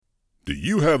Do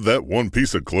you have that one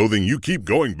piece of clothing you keep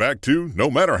going back to,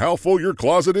 no matter how full your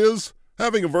closet is?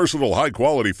 Having a versatile,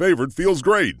 high-quality favorite feels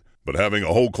great, but having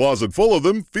a whole closet full of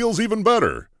them feels even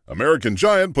better. American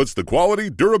Giant puts the quality,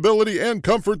 durability, and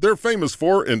comfort they're famous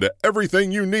for into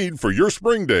everything you need for your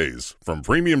spring days. From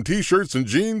premium t-shirts and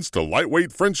jeans to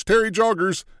lightweight French terry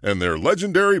joggers and their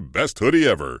legendary best hoodie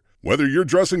ever. Whether you're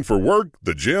dressing for work,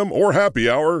 the gym, or happy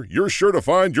hour, you're sure to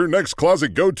find your next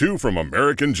closet go-to from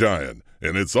American Giant.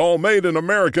 And it's all made in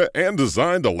America and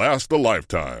designed to last a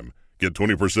lifetime. Get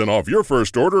 20% off your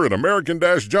first order at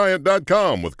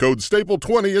American-Giant.com with code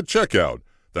STAPLE20 at checkout.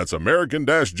 That's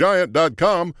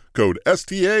American-Giant.com, code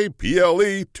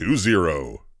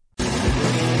STAPLE20.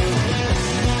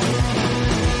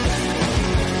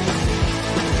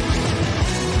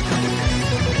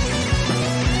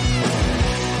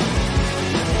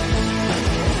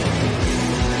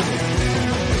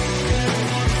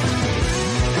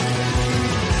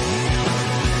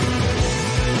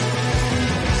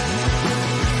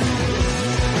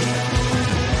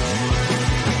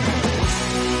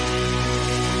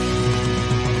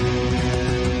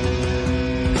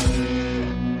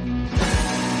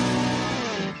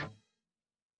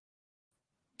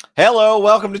 Hello,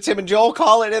 welcome to Tim and Joel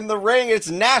Call It in the Ring. It's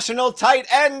National Tight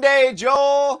End Day,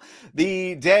 Joel.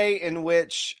 The day in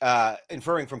which,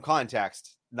 inferring from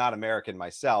context, not American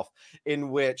myself, in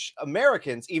which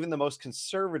Americans, even the most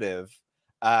conservative,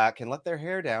 can let their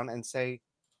hair down and say,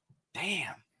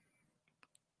 damn.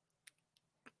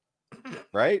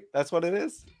 Right? That's what it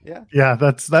is? Yeah. Yeah,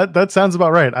 that sounds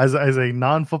about right. As a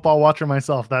non-football watcher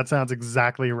myself, that sounds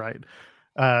exactly right.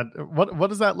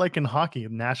 What is that like in hockey?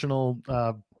 National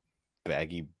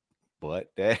Baggy butt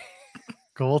day.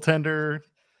 Goaltender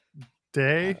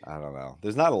day. I don't know.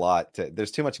 There's not a lot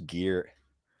there's too much gear.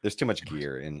 There's too much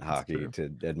gear in hockey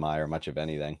to admire much of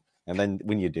anything. And then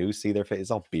when you do see their face,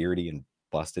 it's all beardy and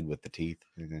busted with the teeth.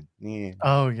 Yeah.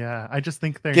 Oh yeah. I just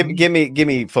think they're give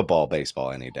me football,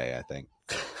 baseball any day, I think.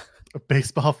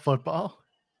 Baseball, football.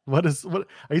 What are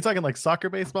you talking, like soccer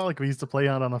baseball, like we used to play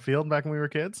out on a field back when we were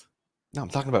kids? No, I'm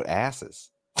talking about asses.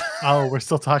 Oh, we're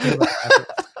still talking about asses.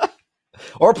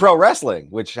 Or pro wrestling,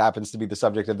 which happens to be the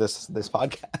subject of this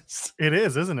podcast. It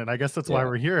is, isn't it? I guess that's why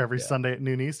we're here every Sunday at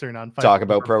noon Eastern on Talk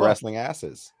about pro wrestling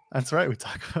asses. That's right. We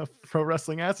talk about pro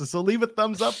wrestling asses. So leave a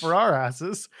thumbs up for our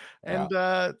asses and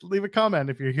leave a comment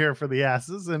if you're here for the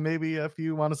asses. And maybe if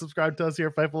you want to subscribe to us here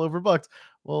at Fightful Over Books,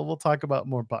 we'll talk about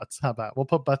more butts. How about we'll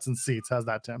put butts in seats? How's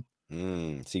that, Tim?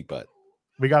 Seat butt.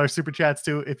 We got our super chats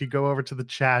too. If you go over to the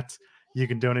chat, you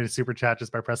can donate a super chat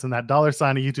just by pressing that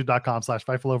 $sign at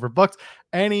youtube.com/FightfulOverBooks.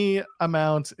 Any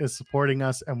amount is supporting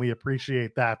us, and we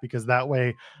appreciate that because that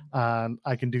way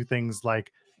I can do things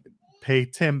like pay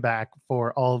Tim back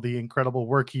for all the incredible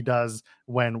work he does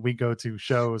when we go to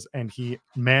shows and he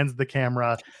mans the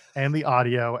camera and the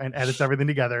audio and edits everything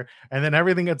together, and then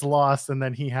everything gets lost and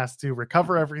then he has to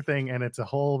recover everything and it's a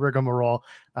whole rigmarole.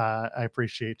 I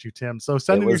appreciate you, Tim. So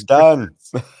send it in was done.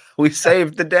 We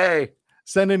saved the day.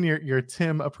 Send in your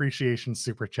Tim appreciation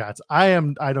super chats. I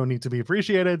don't need to be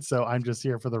appreciated, so I'm just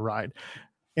here for the ride.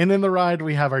 And in the ride,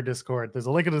 we have our Discord. There's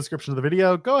a link in the description of the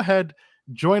video. Go ahead,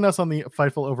 join us on the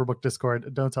Fightful Overbook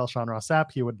Discord. Don't tell Sean Ross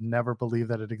Sapp. He would never believe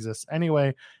that it exists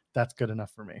anyway. That's good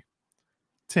enough for me.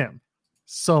 Tim,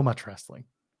 so much wrestling.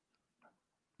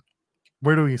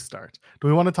 Where do we start? Do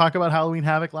we want to talk about Halloween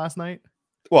Havoc last night?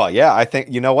 Well, yeah, I think,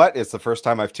 you know what? It's the first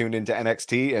time I've tuned into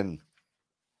NXT and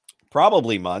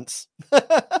probably months.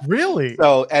 Really?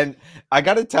 So, and I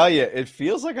got to tell you, it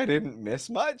feels like I didn't miss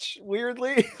much,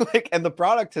 weirdly. And the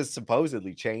product has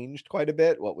supposedly changed quite a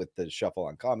bit, what with the shuffle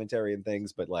on commentary and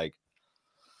things. But like,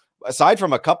 aside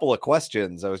from a couple of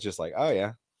questions, I was just like, oh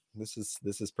yeah, this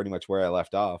is pretty much where I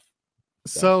left off.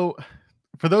 So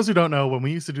for those who don't know, when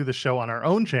we used to do the show on our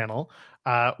own channel,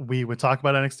 we would talk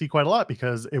about NXT quite a lot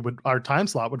because our time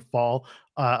slot would fall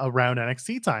around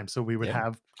NXT time. So we would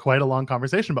have quite a long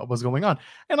conversation about what's going on.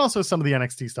 And also some of the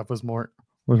NXT stuff was more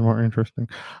interesting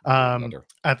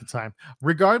at the time.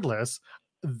 Regardless,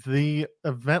 the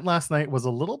event last night was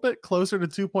a little bit closer to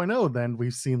 2.0 than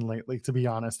we've seen lately, to be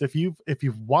honest. If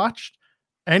you've watched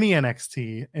any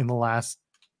NXT in the last,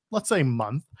 let's say,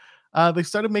 month, they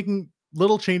started making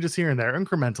little changes here and there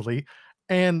incrementally.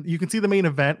 And you can see the main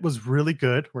event was really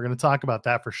good. We're going to talk about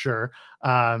that for sure.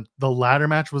 The ladder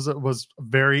match was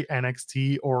very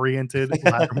NXT oriented.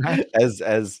 Ladder match.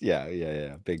 as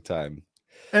big time.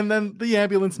 And then the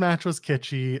ambulance match was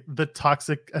kitschy. The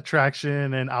Toxic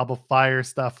Attraction and Alba Fire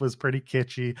stuff was pretty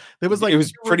kitschy. It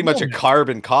was pretty much a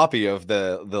carbon copy of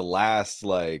the last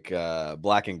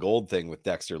black and gold thing with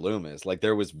Dexter Lumis. Like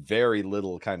there was very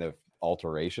little kind of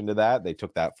alteration to that. They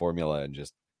took that formula and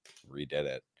just redid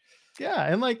it. Yeah,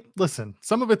 and like, listen,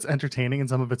 some of it's entertaining and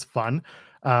some of it's fun.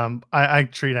 I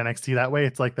treat NXT that way.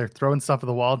 It's like they're throwing stuff at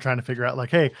the wall, trying to figure out like,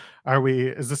 hey,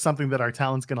 is this something that our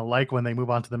talent's gonna like when they move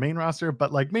on to the main roster?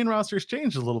 But like main rosters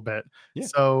changed a little bit. Yeah.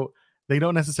 So they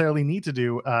don't necessarily need to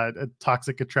do a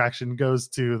toxic attraction goes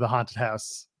to the haunted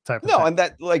house type of No, thing. and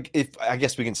that, like, if I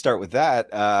guess we can start with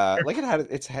that. Like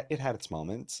it had its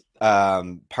moments.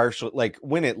 Partial, like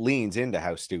when it leans into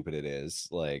how stupid it is,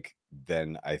 like,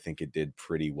 then I think it did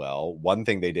pretty well. One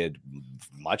thing they did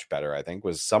much better, I think,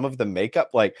 was some of the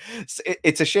makeup. Like,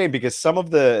 it's a shame because some of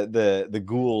the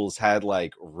ghouls had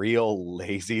like real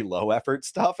lazy, low effort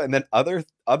stuff, and then other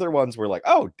ones were like,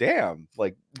 oh damn,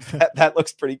 like that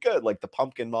looks pretty good. Like the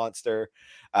pumpkin monster,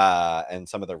 and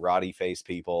some of the Roddy face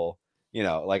people. You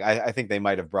know, like I think they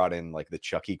might have brought in like the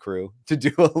Chucky crew to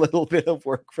do a little bit of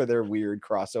work for their weird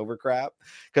crossover crap.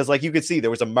 Because like you could see there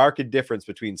was a marked difference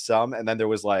between some, and then there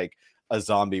was like a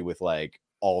zombie with like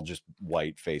all just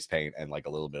white face paint and like a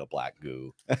little bit of black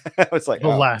goo. It's like the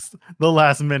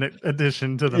last minute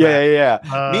addition to the match.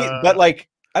 But like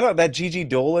I don't know, that Gigi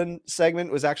Dolan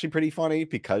segment was actually pretty funny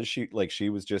because she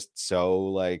was just so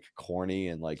like corny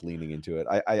and like leaning into it.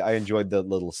 I enjoyed the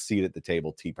little seat at the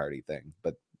table tea party thing,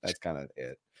 but that's kind of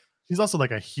it. She's also like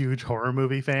a huge horror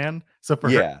movie fan, so for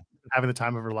her having the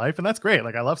time of her life, and that's great.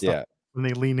 Like I love stuff when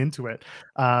they lean into it.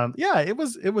 It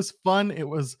was fun. It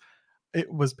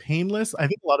was painless. I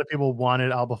think a lot of people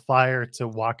wanted Alba Fire to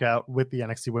walk out with the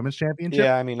NXT Women's Championship.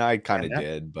 Yeah, I mean, I kind of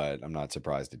did, but I'm not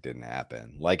surprised it didn't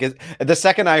happen. Like the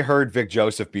second I heard Vic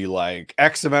Joseph be like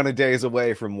X amount of days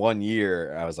away from 1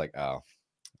 year, I was like, oh,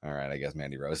 all right, I guess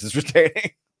Mandy Rose is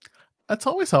retaining. That's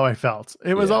always how I felt.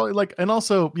 It was always like, and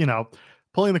also, you know,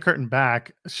 pulling the curtain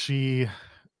back, she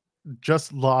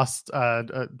just lost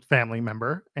a family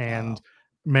member, and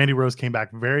Mandy Rose came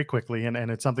back very quickly. And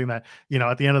it's something that, you know,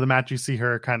 at the end of the match, you see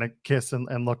her kind of kiss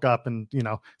and look up and, you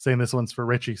know, saying this one's for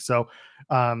Richie. So,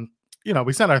 you know,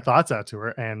 we sent our thoughts out to her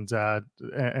and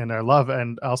our love.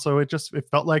 And also it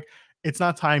felt like it's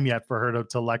not time yet for her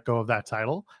to let go of that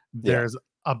title. There's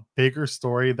a bigger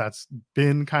story that's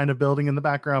been kind of building in the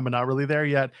background, but not really there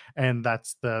yet. And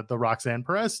that's the Roxanne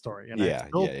Perez story. And I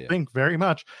still think very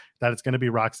much that it's going to be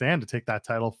Roxanne to take that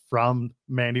title from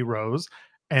Mandy Rose.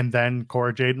 And then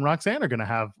Cora Jade and Roxanne are going to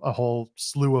have a whole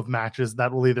slew of matches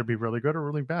that will either be really good or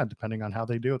really bad, depending on how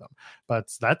they do them.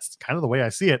 But that's kind of the way I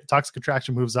see it. Toxic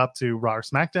Attraction moves up to Raw or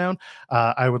SmackDown.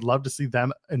 I would love to see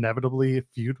them inevitably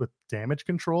feud with Damage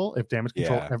Control if Damage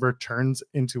Control ever turns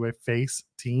into a face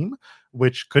team,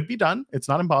 which could be done. It's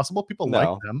not impossible. People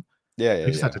like them. They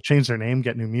just have to change their name,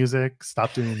 get new music,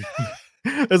 stop doing.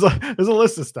 There's a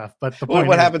list of stuff. But the point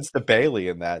what happens to Bailey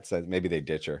in that sense? Maybe they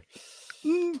ditch her.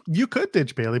 You could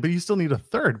ditch Bailey, but you still need a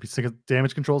third because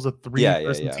Damage Control is a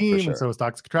 3-person team, and so is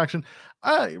Toxic Attraction.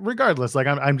 Regardless, like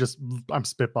I'm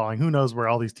spitballing. Who knows where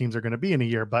all these teams are going to be in a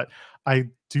year? But I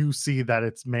do see that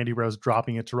it's Mandy Rose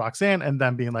dropping it to Roxanne, and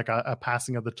then being like a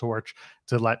passing of the torch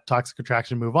to let Toxic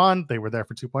Attraction move on. They were there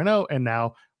for 2.0, and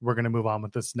now we're going to move on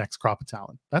with this next crop of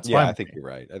talent. That's fine. I think you're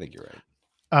right.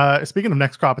 Speaking of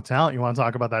next crop of talent, you want to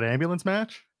talk about that ambulance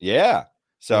match? Yeah.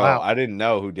 So I didn't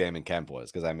know who Damon Kemp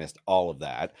was because I missed all of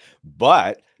that.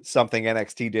 But something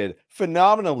NXT did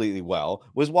phenomenally well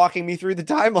was walking me through the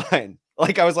timeline.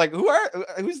 Like I was like,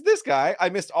 who's this guy? I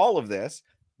missed all of this.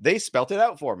 They spelt it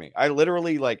out for me. I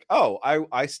literally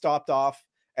I stopped off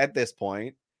at this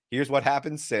point. Here's what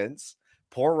happened since.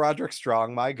 Poor Roderick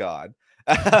Strong, my God.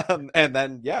 And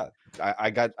then I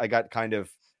got kind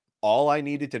of all I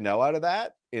needed to know out of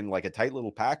that in like a tight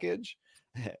little package.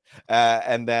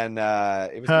 And then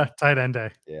it was tight end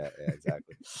day. Yeah,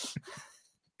 exactly.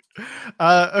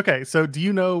 Okay, so do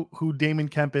you know who Damon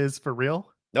Kemp is for real?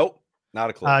 Nope, not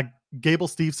a clue. Gable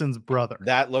Stevenson's brother.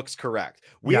 That looks correct.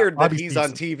 Weird that he's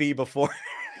on TV before.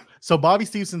 So Bobby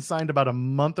Stevenson signed about a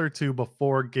month or two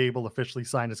before Gable officially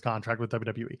signed his contract with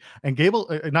WWE. And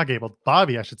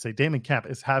Bobby, I should say, Damon Kemp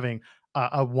is having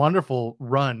a wonderful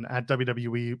run at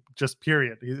WWE, just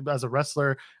period. As a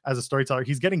wrestler, as a storyteller,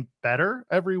 he's getting better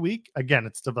every week. Again,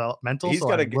 it's developmental. He's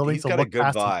got a good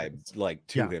vibe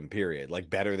to him, period. Like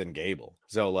better than Gable.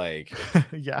 So like,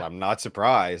 I'm not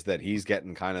surprised that he's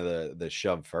getting kind of the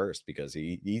shove first because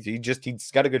he's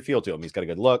got a good feel to him. He's got a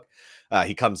good look.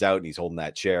 He comes out and he's holding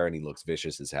that chair and he looks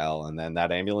vicious as hell. And then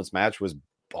that ambulance match was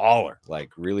baller, like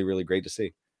really, really great to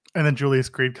see. And then Julius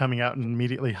Creed coming out and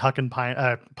immediately hucking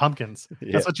pumpkins.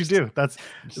 That's what you do. That's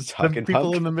just the people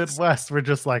pumpkins. In the Midwest were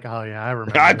just like, oh yeah, I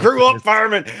remember. I grew up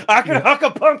farming. I can huck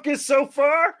a pumpkin so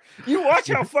far. You watch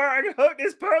how far I can hook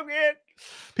this pumpkin.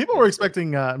 People were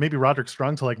expecting maybe Roderick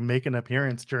Strong to like make an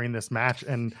appearance during this match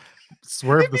and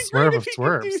swerve the swerve of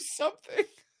swerves. Do something.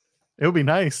 It would be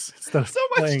nice instead of So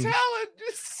much talent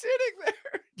just sitting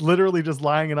there. Literally just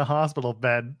lying in a hospital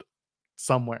bed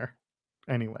somewhere.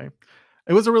 Anyway,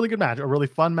 it was a really good match, a really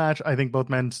fun match. I think both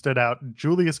men stood out.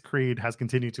 Julius Creed has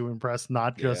continued to impress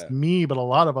not just me, but a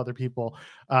lot of other people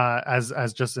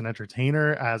as just an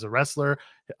entertainer, as a wrestler.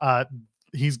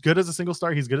 He's good as a single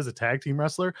star. He's good as a tag team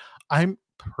wrestler. I'm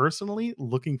personally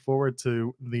looking forward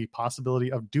to the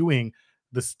possibility of doing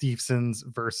the Stephensons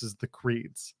versus the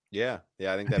Creeds. Yeah,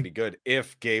 I think that'd be good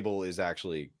if Gable is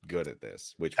actually good at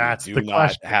this, which that's we do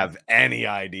not have any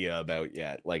idea about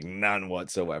yet, like none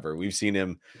whatsoever. We've seen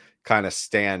him kind of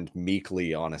stand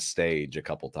meekly on a stage a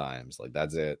couple times, like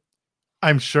that's it.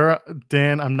 I'm sure,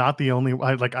 Dan, I'm not the only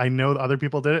I know other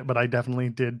people did it, but I definitely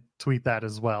did tweet that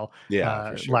as well.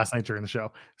 Yeah, for sure. Last night during the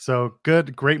show. So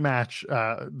great match.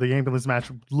 The ambulance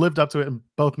match lived up to it, and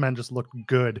both men just looked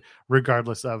good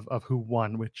regardless of who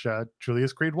won, which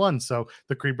Julius Creed won. So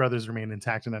the Creed brothers remain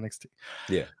intact in NXT.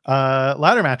 Yeah.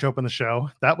 Ladder match opened the show.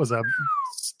 That was a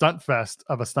stunt fest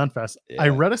of a stunt fest. Yeah. I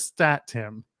read a stat,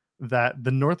 Tim, that the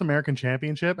North American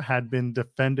Championship had been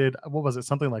defended, what was it,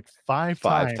 something like five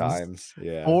times,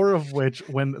 yeah, 4 of which,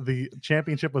 when the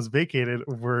championship was vacated,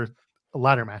 were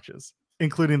ladder matches,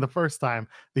 including the first time,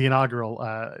 the inaugural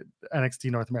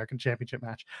NXT North American Championship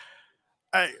match.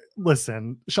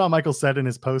 Listen, Shawn Michaels said in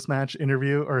his post-match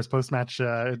interview, or his post-match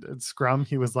scrum,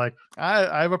 he was like,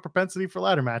 I have a propensity for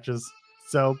ladder matches,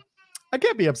 so I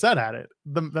can't be upset at it.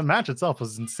 The match itself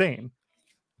was insane.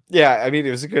 Yeah, I mean,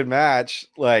 it was a good match.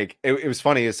 Like, it was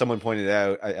funny, as someone pointed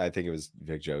out, I think it was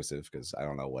Vic Joseph, because I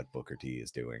don't know what Booker T is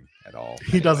doing at all.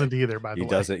 He doesn't either, by the way. He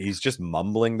doesn't. He's just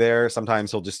mumbling there. Sometimes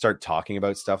he'll just start talking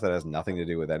about stuff that has nothing to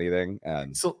do with anything.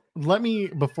 And so let me,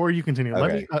 before you continue,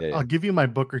 I'll give you my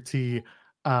Booker T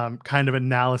kind of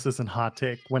analysis and hot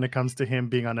take when it comes to him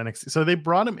being on NXT. So they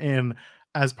brought him in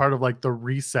as part of like the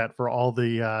reset for all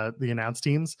the announced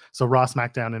teams. So Raw,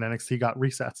 SmackDown, and NXT got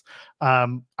resets.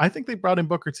 I think they brought in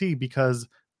Booker T because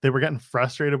they were getting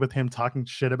frustrated with him talking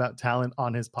shit about talent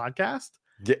on his podcast.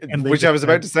 Yeah, which I was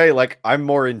about to say, like, I'm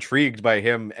more intrigued by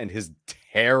him and his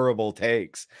terrible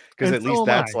takes, because at least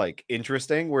that's like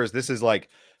interesting. Whereas this is like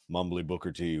mumbly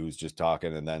Booker T who's just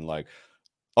talking, and then like,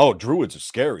 oh, Druids are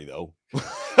scary though.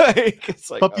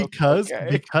 It's like, but because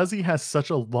he has such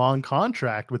a long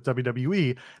contract with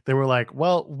WWE, they were like,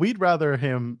 well, we'd rather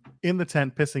him in the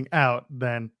tent pissing out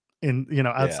than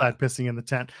outside pissing in the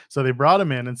tent. So they brought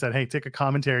him in and said, hey, take a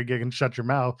commentary gig and shut your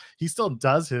mouth. He still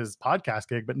does his podcast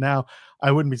gig, but now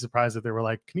I wouldn't be surprised if they were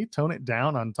like, can you tone it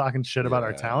down on talking shit about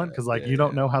our talent? Because you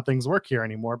don't know how things work here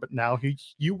anymore, but now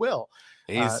you will.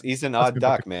 He's an odd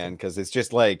duck, man, because it's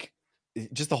just like,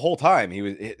 just the whole time he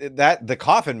was the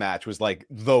coffin match was like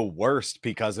the worst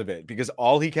because of it, because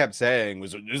all he kept saying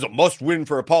was, "It's a must win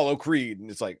for Apollo Creed," and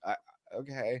it's like,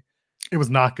 okay, it was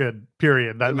not good.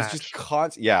 Period. That match just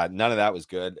none of that was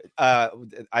good.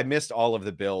 I missed all of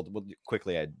the build. Well,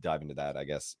 quickly I dive into that, I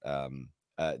guess.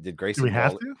 Did Grayson? Do we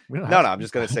have to? No. I'm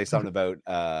just gonna say something about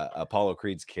Apollo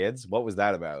Creed's kids. What was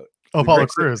that about? Apollo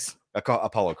Crews.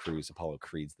 Apollo Creed's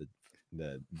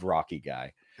the Rocky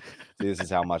guy. See, this is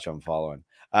how much I'm following.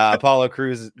 Apollo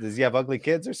Crews, does he have ugly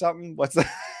kids or something? What's that?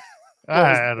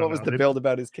 What was the build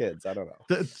about his kids? I don't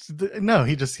know. No,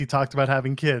 he talked about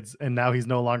having kids, and now he's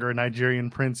no longer a Nigerian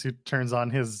prince who turns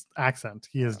on his accent.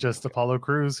 He is just Apollo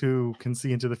Crews who can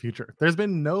see into the future. There's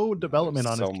been no development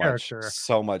on his character.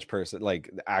 So much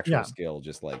the actual skill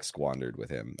just like squandered with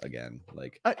him again.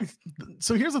 Like,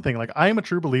 so here's the thing. Like, I am a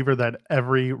true believer that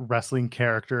every wrestling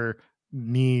character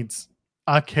needs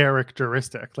a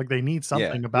characteristic. Like, they need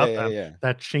something about them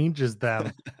that changes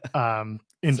them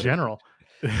in general.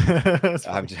 Is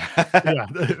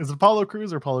it Apollo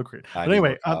Crews or Apollo Creed? But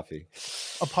anyway,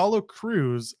 Apollo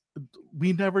Crews,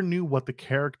 we never knew what the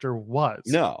character was.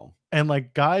 No. And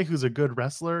like, guy who's a good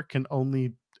wrestler can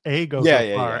only go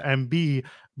so far and be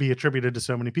attributed to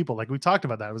so many people. Like, we talked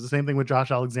about that. It was the same thing with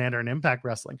Josh Alexander in Impact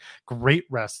Wrestling. Great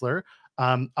wrestler.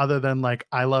 Other than like,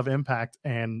 I love Impact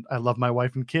and I love my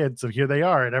wife and kids, so here they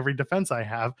are at every defense I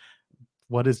have.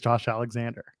 What is Josh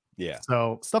Alexander? Yeah.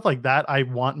 So stuff like that I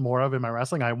want more of in my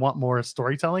wrestling. I want more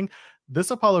storytelling. This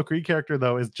Apollo Creed character,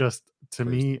 though, is just, to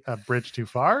me, a bridge too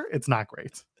far. It's not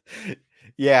great.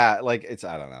 Yeah, like,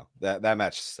 I don't know. That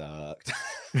match sucked.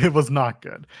 It was not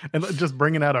good. And just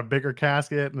bringing out a bigger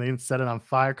casket and then set it on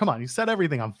fire. Come on, you set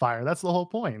everything on fire. That's the whole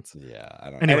point. Yeah, I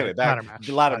don't know. Anyway, ladder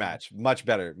match. Much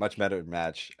better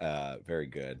match. Very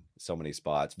good. So many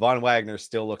spots. Von Wagner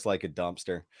still looks like a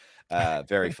dumpster.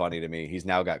 Very funny to me. He's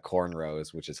now got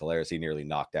cornrows, which is hilarious. He nearly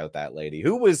knocked out that lady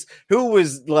who was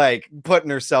like putting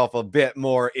herself a bit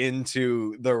more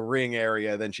into the ring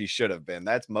area than she should have been.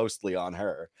 That's mostly on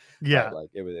her. Yeah, but, like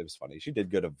it was funny. She did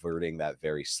good averting that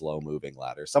very slow moving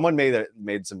ladder. Someone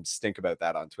made some stink about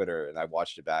that on Twitter, and I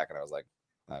watched it back, and I was like,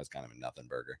 that was kind of a nothing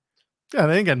burger. Yeah,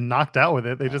 they didn't get knocked out with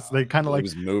it. They kind of like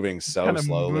was moving so kind of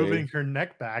slowly, moving her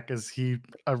neck back as he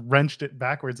wrenched it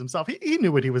backwards himself. He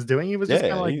knew what he was doing. He was just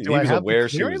kind of like, he was aware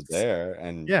she was there,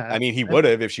 and yeah, I mean, he would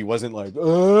have if she wasn't like.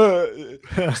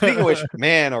 Speaking of which,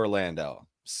 man, Orlando,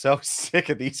 so sick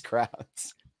of these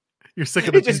crowds. You're sick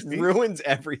of it. Just ruins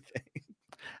everything.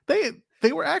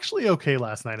 They were actually okay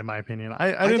last night, in my opinion.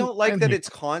 I don't like that it's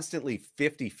constantly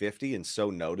 50-50 and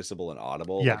so noticeable and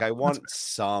audible. Yeah, like I want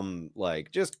some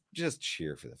like just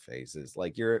cheer for the faces.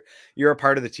 Like you're a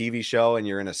part of the TV show and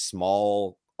you're in a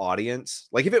small audience.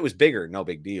 Like if it was bigger, no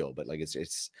big deal. But like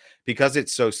it's because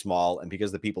it's so small and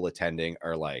because the people attending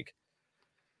are like,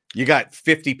 you got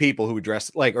 50 people who dress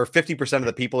like, or 50% of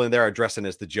the people in there are dressing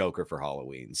as the Joker for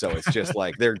Halloween. So it's just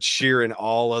like they're cheering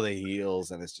all of the heels,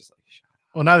 and it's just like.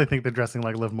 Well, now they think they're dressing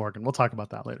like Liv Morgan. We'll talk about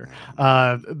that later.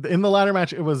 In the ladder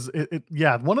match, it was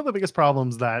one of the biggest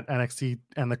problems that NXT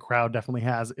and the crowd definitely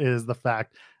has is the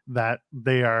fact that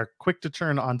they are quick to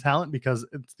turn on talent because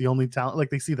it's the only talent. Like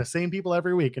they see the same people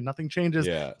every week and nothing changes.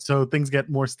 Yeah. So things get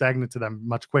more stagnant to them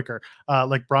much quicker.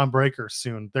 Like Braun Breaker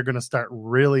soon, they're going to start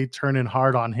really turning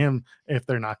hard on him if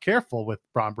they're not careful with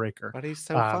Braun Breaker. But he's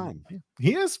so fun.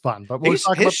 He is fun, but we'll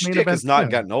talk his about the main shtick event has not soon.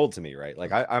 gotten old to me, right?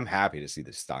 Like I'm happy to see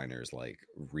the Steiners like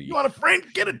You want a friend?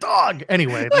 Get a dog.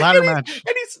 Anyway, ladder match.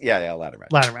 Ladder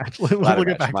match. Ladder match.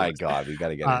 Ladder match. My God, we got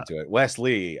to get into it. Wes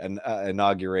Lee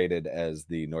inaugurated as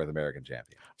the North American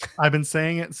champion. I've been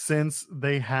saying it since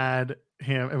they had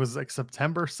him. It was like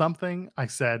September something. I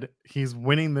said he's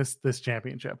winning this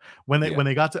championship when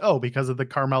they got to because of the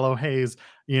Carmelo Hayes,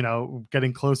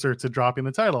 getting closer to dropping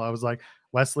the title. I was like,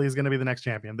 Wesley is going to be the next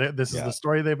champion. This is the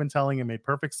story they've been telling. It made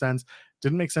perfect sense.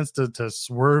 Didn't make sense to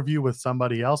swerve you with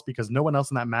somebody else because no one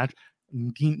else in that match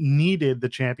needed the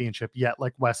championship yet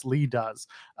like Wes Lee does.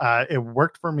 It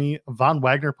worked for me. Von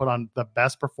Wagner put on the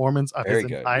best performance of his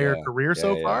entire career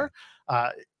so far.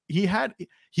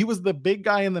 He was the big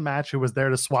guy in the match who was there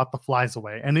to swat the flies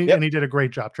away, and he did a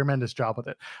great job, tremendous job with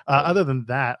it. Other than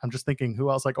that, I'm just thinking who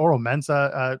else. Like Oro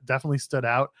Mensah definitely stood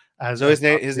out as. So his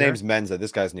name's Mensah.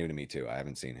 This guy's new to me too. I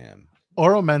haven't seen him.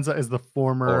 Oro Mensah is the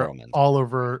former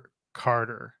Oliver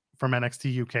Carter from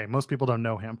NXT UK. Most people don't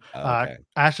know him.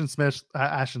 Ashton Smith,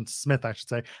 I should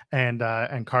say,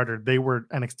 and Carter. They were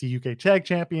NXT UK tag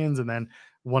champions, and then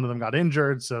one of them got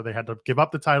injured, so they had to give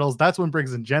up the titles. That's when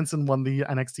Briggs and Jensen won the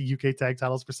NXT UK tag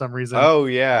titles for some reason. Oh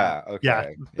yeah,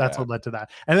 okay, that's what led to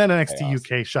that. And then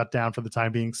NXT UK shut down for the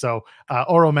time being. So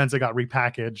Oro Mensah got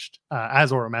repackaged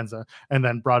as Oro Mensah and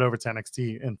then brought over to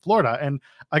NXT in Florida. And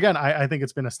again, I think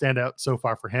it's been a standout so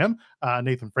far for him.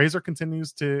 Nathan Fraser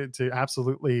continues to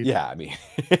absolutely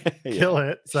kill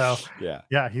it. So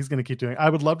he's going to keep doing it. I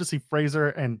would love to see Fraser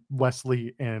and Wes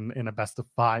Lee in a best of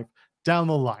 5 down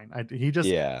the line.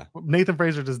 Nathan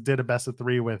Fraser just did a best of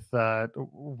 3 with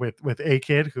A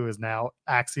Kid, who is now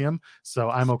Axiom. So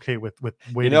I'm okay with waiting.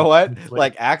 You know what?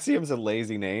 Like Axiom's a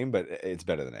lazy name, but it's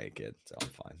better than A Kid, so I'm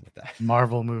fine with that.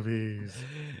 Marvel movies.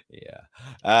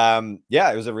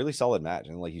 It was a really solid match,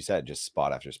 and like you said, just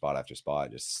spot after spot after spot,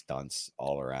 just stunts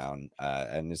all around.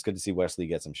 And it's good to see Wes Lee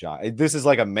get some shot. This is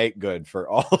like a make good for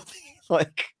all of the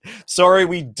sorry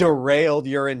we derailed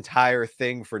your entire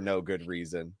thing for no good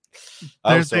reason.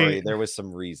 There was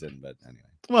some reason, but anyway.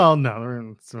 Well, no,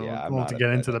 I won't get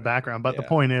into the background, but the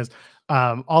point is,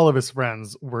 all of his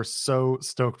friends were so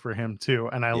stoked for him too,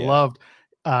 and I loved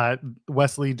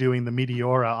Wes Lee doing the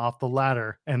Meteora off the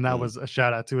ladder, and that was a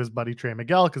shout out to his buddy Trey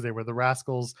Miguel because they were the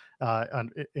Rascals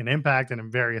in Impact and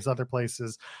in various other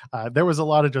places. There was a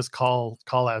lot of just call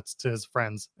outs to his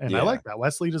friends, and I like that.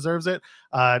 Wes Lee deserves it.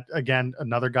 Again,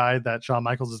 another guy that Shawn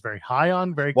Michaels is very high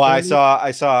on. Very well.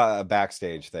 I saw a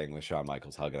backstage thing with Shawn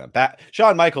Michaels hugging him.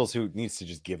 Shawn Michaels, who needs to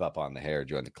just give up on the hair,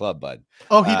 join the club, bud.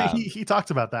 Oh, he talked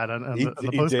about that on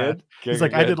the post match. He's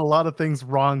like, I did a lot of things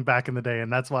wrong back in the day,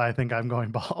 and that's why I think I'm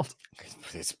going bald.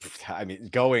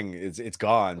 It's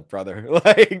gone, brother.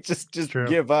 Like just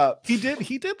give up. He did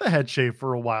the head shave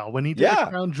for a while when he did the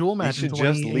Crown Jewel match. He should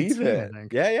just leave it.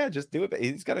 Just do it.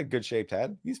 He's got a good shaped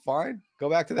head. He's fine. Go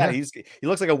back to that. He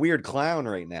looks like a weird clown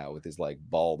right now with his like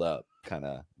balled up kind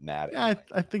of matted.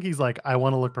 I think he's like, I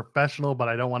want to look professional, but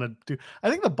I don't want to do. I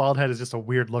think the bald head is just a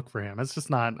weird look for him. It's just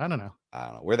not. I don't know.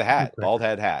 Wear the hat, bald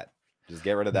head hat. Just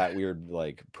get rid of that weird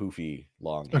like poofy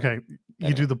long hair. Okay,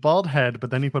 you do the bald head, but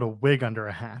then you put a wig under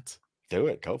a hat. Do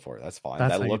it. Go for it. That's fine.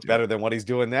 That's how That'll you look do better than what he's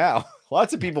doing now.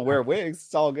 Lots of people wear wigs.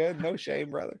 It's all good. No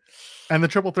shame, brother. And the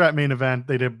triple threat main event,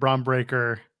 they did Braun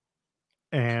Breaker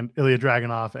and Ilya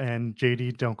Dragunov and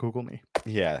JD. Don't Google me.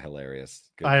 Yeah,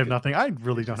 hilarious. Good, I have good. nothing. I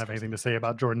really don't have anything to say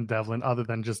about Jordan Devlin other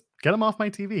than just get him off my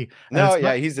TV. And No, it's yeah,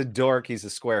 not, he's a dork. He's a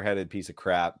square-headed piece of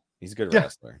crap. He's a good Yeah.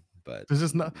 wrestler, but there's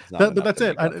just not. it's not But enough that's to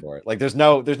it. make up for it. Like there's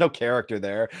no character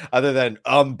there other than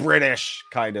British,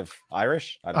 kind of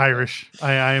Irish. I don't Irish.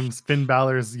 I am Finn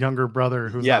Balor's younger brother.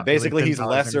 Who's Yeah, not really basically Finn he's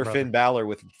Balor's lesser younger brother. Finn Balor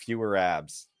with fewer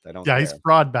abs. I don't Yeah, care. he's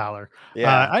fraud Balor.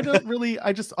 Yeah. I don't really.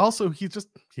 I just also he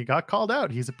got called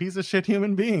out. He's a piece of shit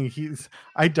human being.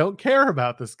 I don't care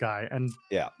about this guy, and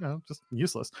Yeah. just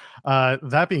useless.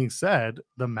 That being said,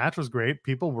 the match was great.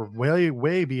 People were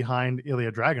way behind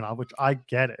Ilya Dragunov, which I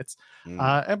get it.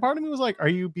 And part of me was like, are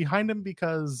you behind him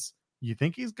because you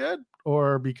think he's good,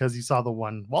 or because you saw the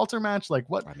one Walter match? Like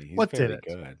what? I mean, he's what very did it?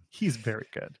 good. He's very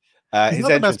good. His not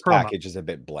the entrance best promo. package is a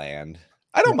bit bland.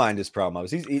 I don't mind his promos.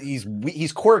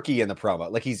 He's quirky in the promo.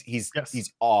 Like he's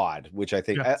odd, which I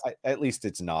think at least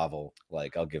it's novel.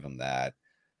 Like I'll give him that.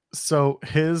 So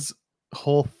his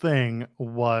whole thing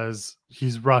was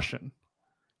he's Russian.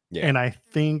 Yeah. And I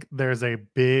think there's a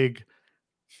big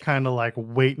kind of like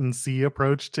wait and see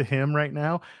approach to him right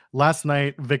now. Last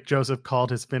night, Vic Joseph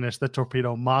called his finish the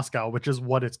Torpedo Moscow, which is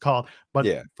what it's called. But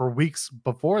for weeks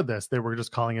before this, they were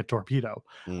just calling it Torpedo.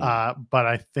 But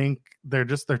I think they're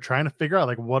trying to figure out,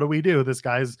 like, what do we do? This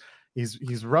guy's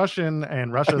he's Russian,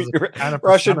 and Russia's kind of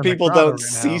Russian people don't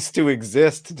cease to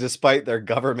exist despite their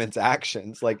government's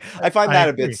actions. Like I find that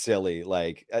a bit silly.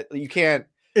 Like you can't.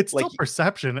 It's still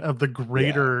perception of the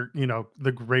greater,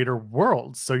 the greater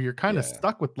world. So you're kind of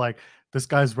stuck with like, this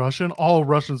guy's Russian, all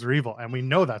Russians are evil. And we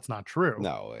know that's not true.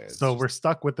 No. So we're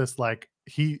stuck with this, like,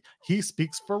 he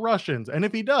speaks for Russians. And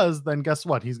if he does, then guess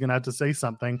what? He's going to have to say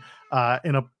something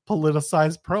in a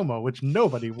politicized promo, which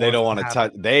nobody wants. They don't want to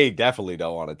touch. They definitely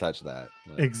don't want to touch that.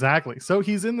 Exactly. So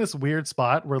he's in this weird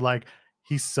spot where, like,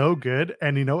 he's so good.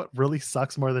 And you know what really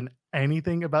sucks more than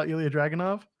anything about Ilya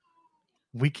Dragunov?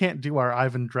 We can't do our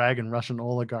Ivan Dragon Russian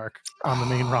oligarch on the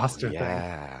main roster thing.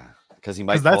 Yeah, because he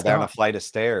might fall down a flight of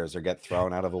stairs or get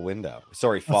thrown out of a window.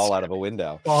 Fall out of a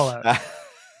window. Fall out.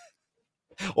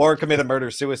 Or commit a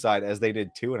murder-suicide, as they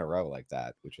did 2 in a row like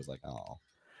that, which was like, oh.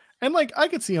 And like, I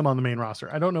could see him on the main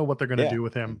roster. I don't know what they're going to do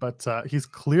with him, but he's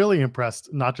clearly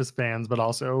impressed not just fans, but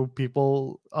also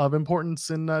people of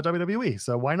importance in WWE.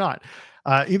 So why not?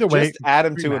 Either way, just add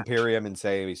him to Imperium and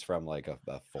say he's from like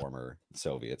a former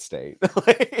Soviet state.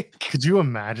 Could you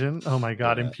imagine? Oh my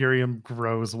God, Imperium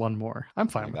grows one more. I'm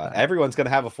fine with that. Everyone's going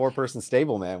to have a 4-person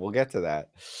stable, man. We'll get to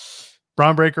that.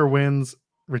 Braun Breaker wins,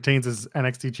 retains his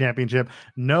NXT championship.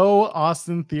 No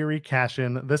Austin Theory cash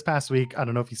in this past week. I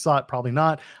don't know if you saw it, probably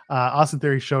not. Austin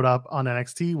Theory showed up on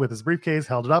NXT with his briefcase,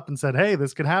 held it up and said, hey,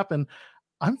 this could happen.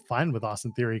 I'm fine with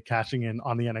Austin Theory cashing in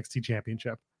on the NXT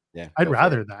championship. Yeah, I'd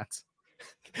rather that.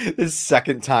 His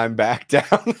second time back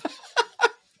down.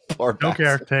 Poor don't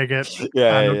care, take it.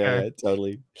 Yeah,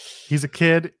 totally. He's a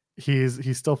kid.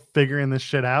 He's still figuring this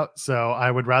shit out. So I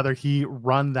would rather he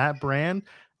run that brand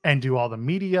and do all the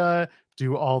media,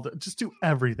 do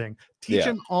everything. Teach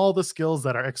him all the skills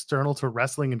that are external to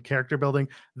wrestling and character building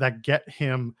that get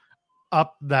him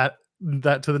up that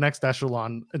to the next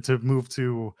echelon to move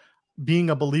to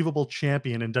being a believable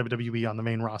champion in WWE on the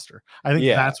main roster. I think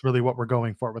that's really what we're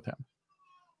going for with him.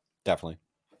 Definitely.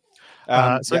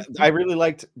 I really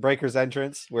liked Breaker's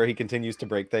entrance where he continues to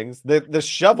break things. The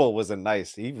shovel was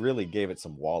he really gave it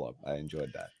some wallop. I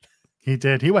enjoyed that. He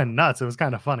did. He went nuts. It was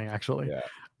kind of funny, actually.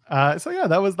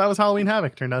 That was Halloween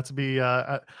Havoc. Turned out to be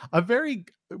a very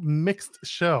mixed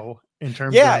show in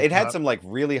terms of it had some like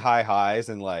really high highs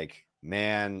and like,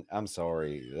 man, I'm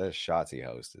sorry, the Shotzi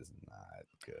host is not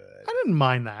good. I didn't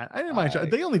mind that. I didn't mind.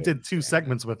 They only did 2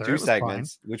 segments with her. 2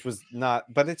 segments, which was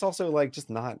not, but it's also like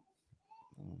just not.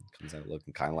 Comes out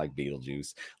looking kind of like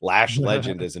Beetlejuice. Lash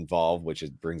Legend is involved, which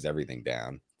brings everything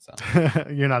down. So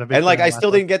you're not a big and like I still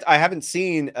didn't get. I haven't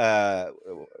seen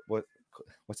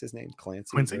what's his name?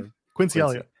 Quincy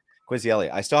Elliott. Quincy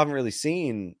Elliott. I still haven't really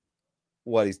seen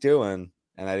what he's doing,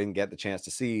 and I didn't get the chance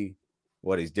to see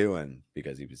what he's doing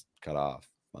because he was cut off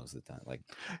most of the time. Like,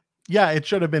 yeah, it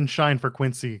should have been shine for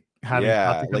Quincy. Like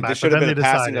there should have been a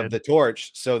passing of the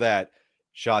torch so that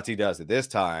Shotzi does it this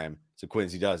time. So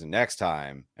Quincy does it next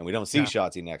time, and we don't see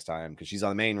Shotzi next time because she's on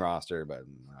the main roster, but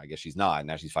I guess she's not.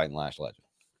 Now she's fighting Lash Legend.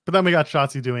 But then we got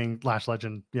Shotzi doing Lash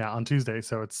Legend, on Tuesday.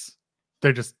 So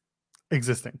they're just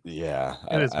existing. Yeah,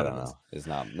 I don't know. It's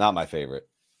not my favorite.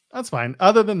 That's fine.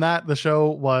 Other than that, the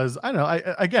show was, I don't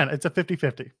know, again, it's a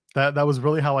 50-50. That was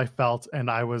really how I felt,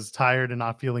 and I was tired and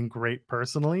not feeling great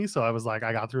personally. So I was like,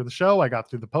 I got through the show, I got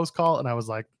through the post call, and I was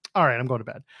like, all right, I'm going to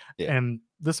bed. Yeah. And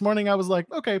this morning I was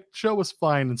like, okay, show was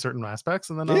fine in certain aspects,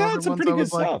 and then on Yeah, other it's some ones pretty I good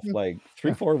was like, stuff. Like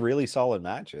 3-4 really solid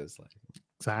matches. Like,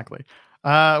 exactly.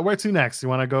 Where to next? You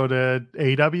want to go to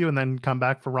AEW and then come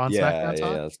back for Raw and SmackDown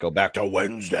talk? Let's go back to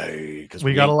Wednesday because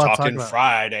We we got a ain't lot to talk talking about.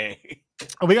 Friday.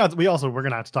 We're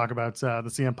gonna have to talk about the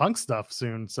CM Punk stuff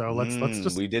soon. So let's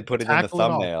just we did put it in the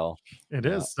thumbnail. It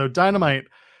is. So Dynamite.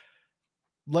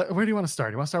 Where do you want to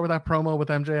start? You want to start with that promo with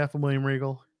MJF and William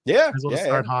Regal? Yeah, As well to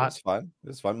start hot.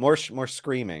 It's fun. More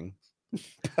screaming.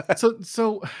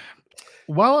 So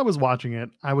while I was watching it,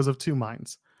 I was of two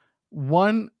minds.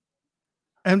 One,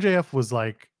 MJF was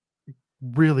like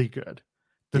really good.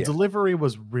 The delivery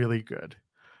was really good.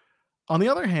 On the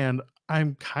other hand,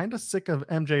 I'm kind of sick of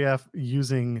MJF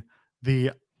using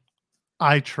the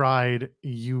 "I tried,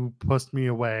 you pushed me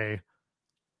away."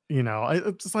 You know,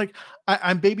 it's just like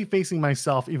I'm baby facing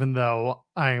myself, even though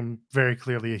I'm very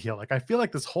clearly a heel. Like I feel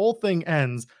like this whole thing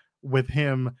ends with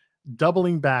him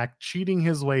doubling back, cheating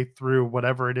his way through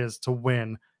whatever it is to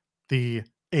win the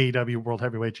AEW World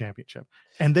Heavyweight Championship.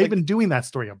 And they've been doing that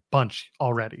story a bunch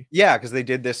already. Yeah, because they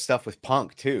did this stuff with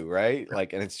Punk too, right?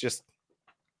 Like, and it's just,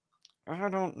 I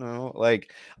don't know.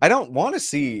 Like, I don't want to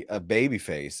see a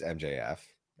babyface MJF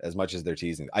as much as they're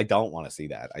teasing. I don't want to see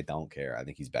that. I don't care. I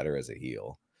think he's better as a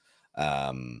heel.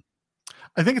 I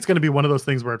think it's going to be one of those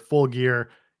things where at Full Gear,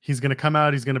 he's going to come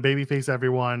out, he's going to babyface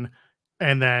everyone.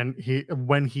 And then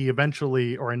when he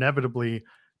eventually or inevitably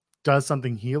does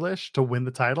something heelish to win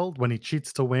the title, when he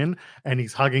cheats to win and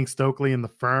he's hugging Stokely in the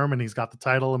firm and he's got the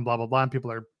title and blah, blah, blah, and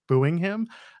people are booing him,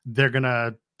 they're going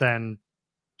to then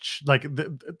like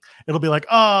it'll be like,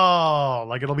 oh,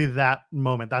 like it'll be that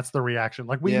moment. That's the reaction.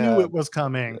 Like we knew it was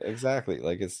coming. Exactly.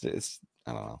 Like it's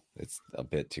I don't know. It's a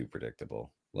bit too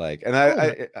predictable. Like, and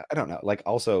I don't know. Like,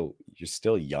 also, you're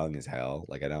still young as hell.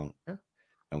 Like, I don't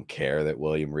care that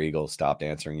William Regal stopped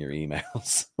answering your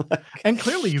emails. And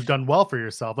clearly you've done well for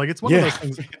yourself. Like, it's one of those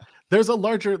things. There's a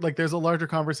larger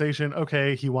conversation.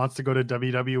 Okay, he wants to go to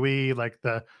WWE, like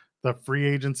the free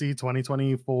agency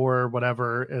 2024,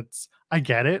 whatever. I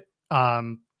get it.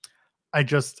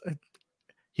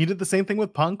 He did the same thing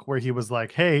with Punk, where he was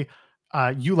like, hey,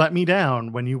 you let me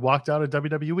down when you walked out of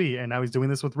WWE, and now he's doing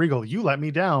this with Regal. You let me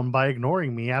down by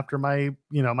ignoring me after my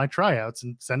tryouts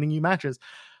and sending you matches.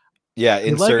 Yeah,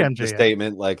 insert the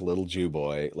statement like little Jew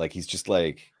boy. Like he's just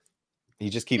like, he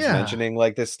just keeps mentioning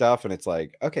like this stuff, and it's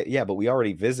like, okay, yeah, but we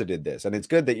already visited this, and it's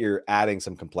good that you're adding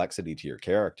some complexity to your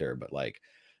character, but like,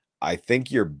 I think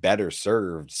you're better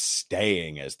served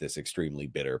staying as this extremely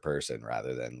bitter person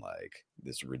rather than like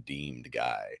this redeemed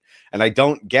guy. And I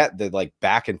don't get the like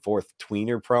back and forth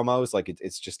tweener promos. Like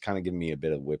it's just kind of giving me a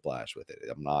bit of whiplash with it.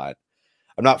 I'm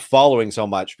not following so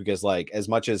much because like as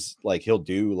much as like he'll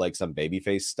do like some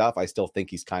babyface stuff, I still think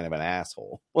he's kind of an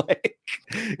asshole. Like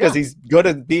because he's good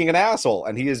at being an asshole,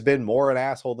 and he has been more an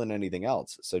asshole than anything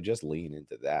else. So just lean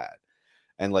into that.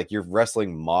 And like you're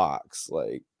wrestling Mox,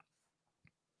 like.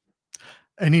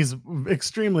 And he's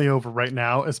extremely over right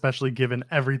now, especially given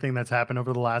everything that's happened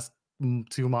over the last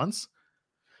 2 months.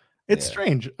 It's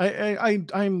strange.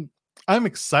 I'm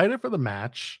excited for the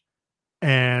match,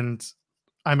 and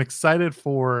I'm excited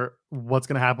for what's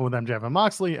going to happen with MJF and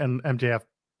Moxley, and MJF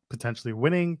potentially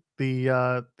winning the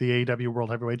AEW World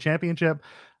Heavyweight Championship.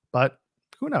 But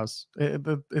who knows?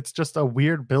 It's just a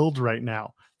weird build right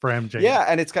now for MJF. Yeah,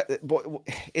 and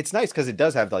it's nice because it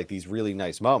does have like these really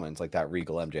nice moments, like that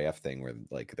Regal MJF thing where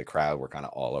like the crowd were kind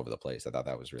of all over the place. I thought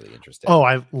that was really interesting. Oh,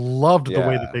 I loved the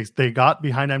way that they got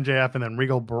behind MJF and then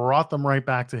Regal brought them right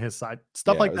back to his side.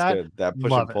 Stuff like that. Good. That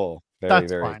push and pull.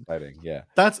 That's very fine. exciting. Yeah.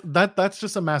 That's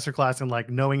just a masterclass in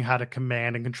like knowing how to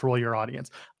command and control your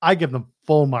audience. I give them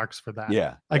full marks for that.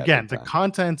 Yeah. Again, the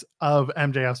content of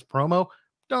MJF's promo,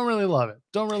 don't really love it.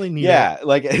 Don't really need it. Yeah,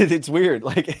 like it's weird.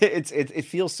 Like it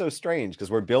feels so strange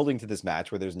because we're building to this match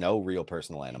where there's no real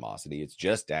personal animosity. It's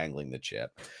just dangling the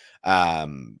chip.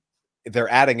 They're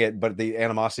adding it, but the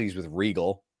animosity is with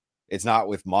Regal. It's not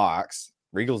with Mox.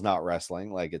 Regal's not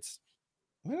wrestling. Like it's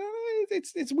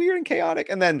weird and chaotic.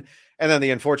 And then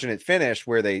the unfortunate finish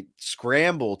where they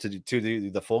scramble to do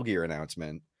the Full Gear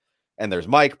announcement. And there's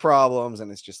mic problems,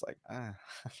 and it's just like, I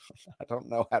don't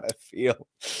know how to feel.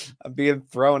 I'm being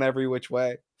thrown every which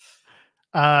way.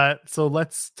 So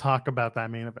let's talk about that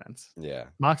main event. Yeah.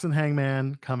 Mox and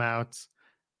Hangman come out.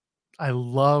 I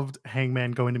loved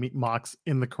Hangman going to meet Mox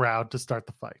in the crowd to start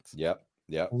the fight. Yep.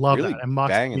 Yeah, Love really that. And Mox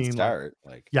banging being start.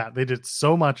 yeah, they did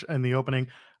so much in the opening.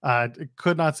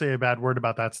 Could not say a bad word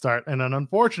about that start. And then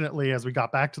unfortunately, as we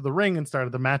got back to the ring and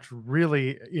started the match,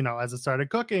 really, as it started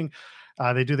cooking,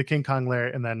 they do the King Kong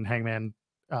Lariat, and then Hangman,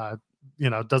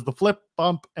 does the flip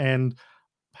bump, and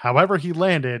however he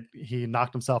landed, he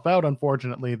knocked himself out.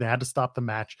 Unfortunately, they had to stop the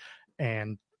match,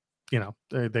 and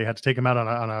they had to take him out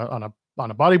on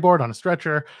a bodyboard, on a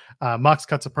stretcher. Mox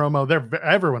cuts a promo.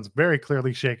 Everyone's very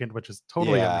clearly shaken, which is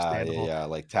totally understandable. Yeah.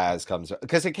 Like Taz comes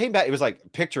because it came back. It was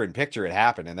like picture in picture. It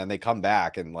happened, and then they come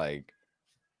back and like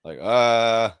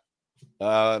match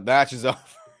is over.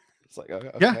 It's like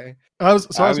okay. Yeah, I was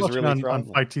watching really on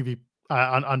Fight TV,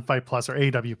 on Fight Plus or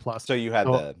AW Plus. So you had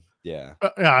yeah,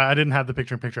 I didn't have the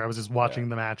picture in picture. I was just watching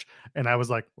the match, and I was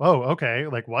like, "Whoa, okay,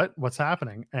 like what's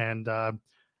happening?" And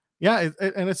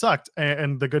and it sucked.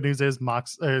 And the good news is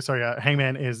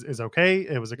Hangman is okay.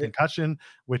 It was a concussion,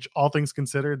 which all things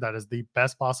considered, that is the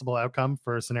best possible outcome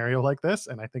for a scenario like this.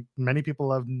 And I think many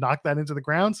people have knocked that into the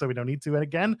ground, so we don't need to. And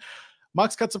again,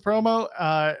 Mox cuts a promo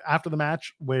after the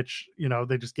match, which,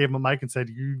 they just gave him a mic and said,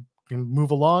 you can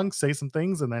move along, say some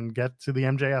things, and then get to the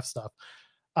MJF stuff.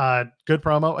 Good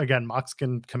promo. Again, Mox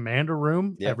can command a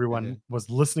room. Yep, everyone was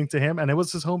listening to him, and it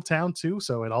was his hometown too,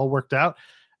 so it all worked out.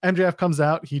 MJF comes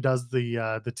out. He does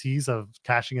the tease of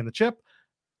cashing in the chip,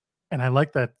 and I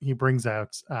like that he brings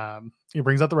out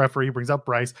the referee, brings out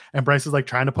Bryce, and Bryce is like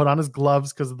trying to put on his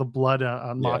gloves because of the blood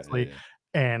on Moxley. Yeah.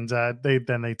 And they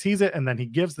tease it, and then he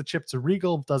gives the chip to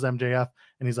Regal, does MJF,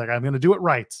 and he's like, I'm going to do it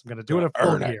right. I'm going to do it at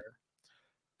full gear.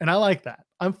 And I like that.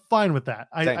 I'm fine with that.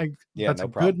 That's a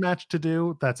good match to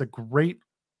do. That's a great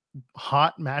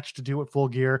hot match to do at full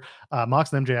gear.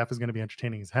 Mox and MJF is going to be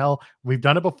entertaining as hell. We've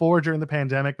done it before during the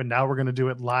pandemic, but now we're going to do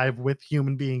it live with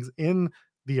human beings in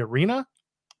the arena.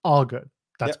 All good.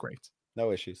 That's great.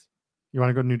 No issues. You want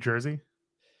to go to New Jersey?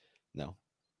 No.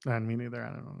 And me neither. I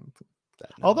don't know.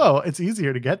 Although it's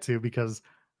easier to get to because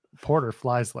Porter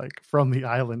flies like from the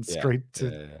island straight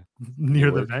to near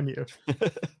the venue.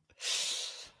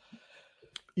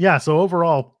 So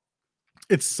overall,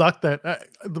 it sucked that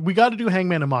we got to do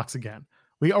Hangman and Mox again.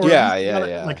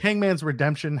 Like Hangman's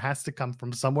redemption has to come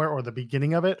from somewhere, or the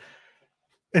beginning of it.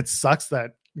 It sucks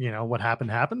that what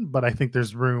happened, but I think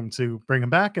there's room to bring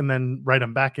him back and then write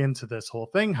him back into this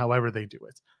whole thing. However they do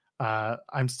it,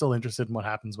 I'm still interested in what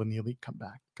happens when the Elite come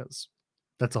back, because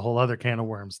that's a whole other can of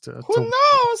worms. Who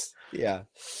knows? Yeah,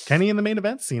 Kenny in the main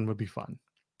event scene would be fun.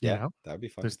 Yeah, that would be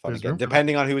fun. There's again,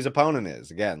 depending on who his opponent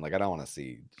is. Again, like I don't want to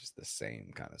see just the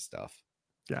same kind of stuff.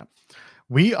 Yeah,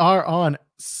 we are on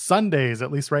Sundays,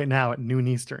 at least right now, at noon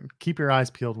Eastern. Keep your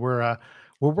eyes peeled. We're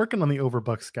working on the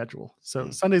overbook schedule, so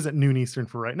Sundays at noon Eastern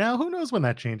for right now. Who knows when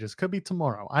that changes? Could be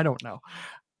tomorrow. I don't know.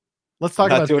 Let's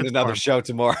talk about doing another show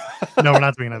tomorrow. No, we're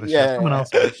not doing another show. Someone else.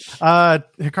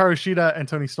 Hikaru Shida and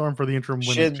Tony Storm for the interim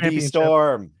women's championship.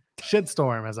 Storm.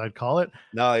 Shitstorm, as I'd call it.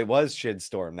 No, it was Shid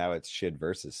Storm. Now it's Shid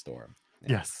versus Storm. Yeah.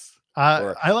 Yes.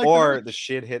 I like the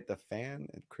shit hit the fan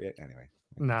and create anyway.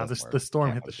 No, the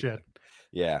storm hit the shit.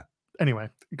 Yeah. Anyway,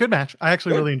 good match. I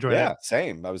actually really enjoyed it. Yeah,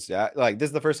 same. I was like, this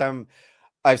is the first time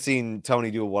I've seen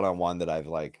Tony do a one-on-one that I've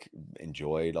like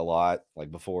enjoyed a lot.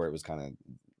 Like before, it was kind of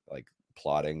like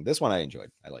plotting. This one I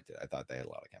enjoyed. I liked it. I thought they had a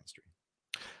lot of chemistry.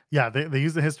 Yeah, they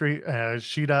use the history.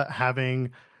 Shida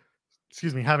having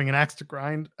an axe to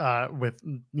grind with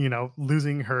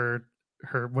losing her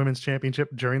women's championship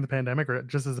during the pandemic, or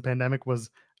just as the pandemic was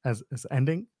as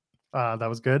ending. That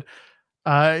was good.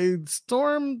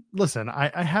 Storm, listen,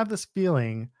 I have this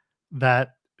feeling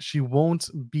that she won't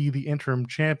be the interim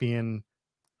champion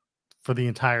for the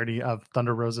entirety of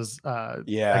Thunder Rosa's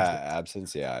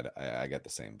absence. Yeah, I get the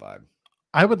same vibe.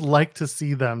 I would like to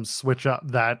see them switch up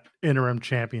that interim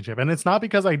championship. And it's not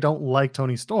because I don't like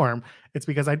Tony Storm. It's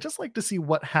because I just like to see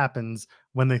what happens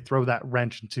when they throw that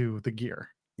wrench into the gear.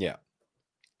 Yeah.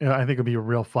 I think it'd be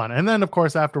real fun. And then, of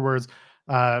course, afterwards,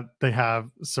 they have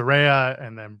Saraya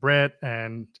and then Britt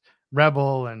and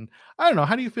Rebel. And I don't know.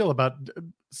 How do you feel about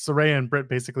Saraya and Britt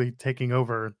basically taking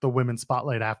over the women's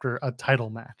spotlight after a title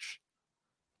match?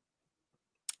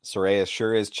 Saraya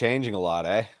sure is changing a lot,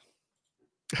 eh?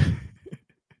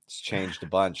 It's changed a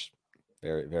bunch.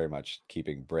 Very, very much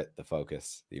keeping Britt the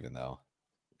focus, even though,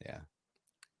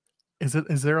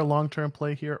 Is there a long-term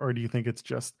play here, or do you think it's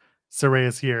just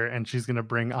Saraya's here and she's going to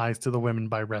bring eyes to the women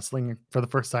by wrestling for the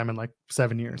first time in like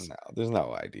 7 years? No, there's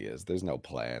no ideas. There's no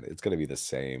plan. It's going to be the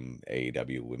same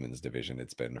AEW women's division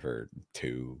it's been for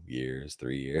 2 years,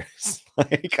 3 years.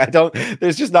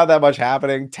 There's just not that much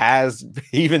happening. Taz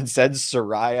even said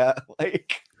Saraya,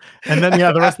 like. And then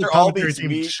the rest of the commentary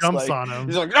team jumps on him.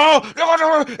 He's like, no,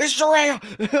 it's Saraya.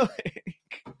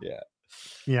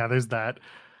 Yeah, there's that.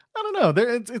 I don't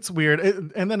know. It's weird.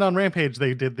 And then on Rampage,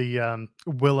 they did the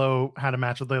Willow had a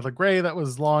match with Layla Gray that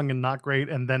was long and not great.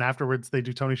 And then afterwards, they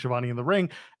do Tony Schiavone in the ring,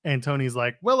 and Tony's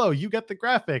like, "Willow, you get the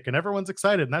graphic," and everyone's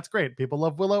excited, and that's great. People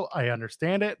love Willow. I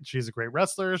understand it. She's a great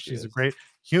wrestler. She's a great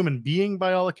human being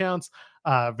by all accounts.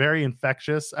 Very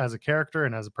infectious as a character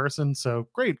and as a person. So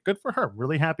great, good for her.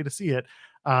 Really happy to see it.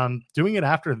 Doing it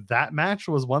after that match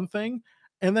was one thing,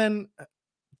 and then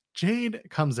Jade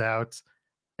comes out.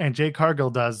 And Jade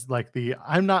Cargill does like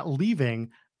I'm not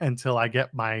leaving until I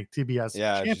get my TBS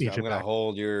championship I'm gonna back.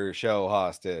 hold your show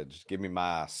hostage. Give me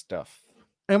my stuff.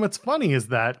 And what's funny is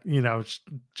that,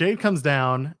 Jade comes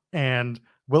down and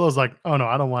Willow's like, "Oh no,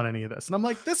 I don't want any of this." And I'm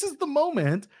like, this is the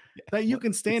moment that you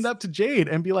can stand up to Jade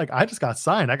and be like, "I just got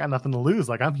signed. I got nothing to lose.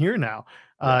 Like, I'm here now."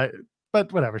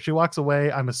 But whatever. She walks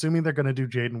away. I'm assuming they're going to do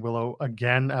Jade and Willow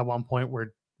again at one point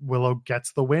where Willow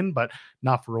gets the win, but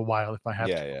not for a while if I have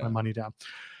to put my money down.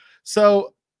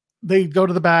 So they go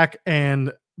to the back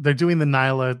and they're doing the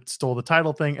Nyla stole the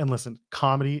title thing. And listen,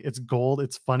 comedy, it's gold.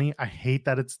 It's funny. I hate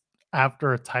that it's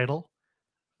after a title,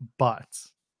 but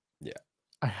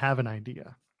I have an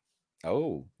idea.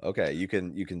 Oh, okay. You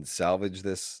can salvage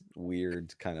this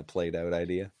weird kind of played out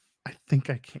idea. I think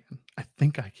I can. I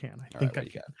think I can.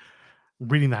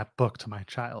 Reading that book to my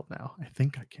child now. I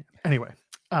think I can. Anyway,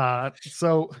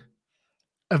 so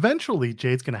eventually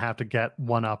Jade's going to have to get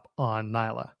one up on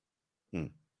Nyla.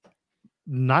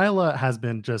 Nyla has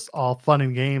been just all fun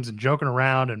and games and joking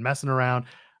around and messing around.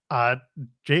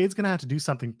 Jade's gonna have to do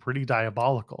something pretty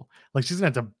diabolical. Like she's gonna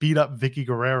have to beat up Vicky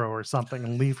Guerrero or something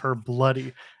and leave her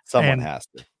bloody. Someone has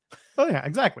to. Oh yeah,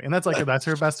 exactly. And that's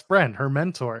her best friend, her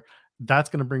mentor. That's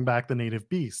gonna bring back the native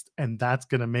beast, and that's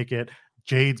gonna make it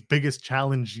Jade's biggest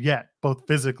challenge yet, both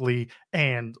physically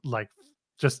and like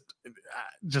just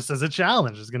as a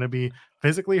challenge. Is going to be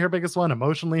physically her biggest one,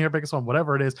 emotionally her biggest one,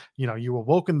 whatever it is. You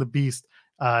awoken the beast.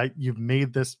 You've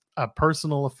made this a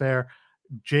personal affair.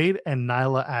 Jade and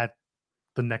Nyla at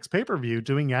the next pay-per-view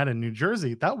doing that in New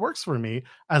Jersey, that works for me,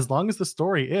 as long as the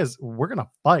story is we're going to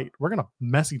fight, we're going to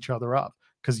mess each other up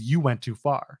because you went too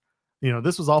far.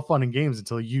 This was all fun and games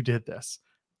until you did this.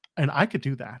 And I could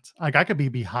do that. Like I could be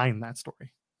behind that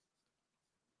story.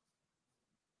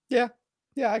 Yeah,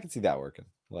 I can see that working.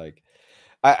 Like,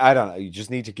 I don't know. You just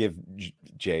need to give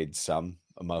Jade some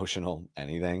emotional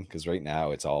anything, because right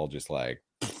now it's all just like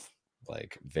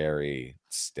very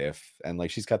stiff, and like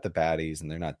she's got the baddies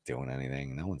and they're not doing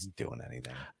anything. No one's doing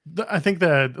anything. I think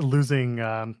that losing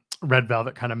Red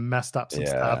Velvet kind of messed up some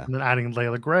stuff, and then adding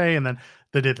Layla Gray, and then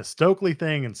they did the Stokely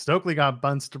thing, and Stokely got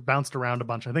bounced around a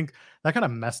bunch. I think that kind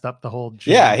of messed up the whole.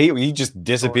 He just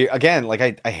disappeared again.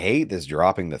 Like I hate this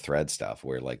dropping the thread stuff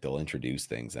where like they'll introduce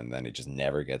things and then it just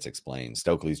never gets explained.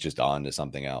 Stokely's just on to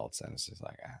something else, and it's just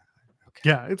like okay.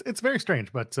 Yeah, it's very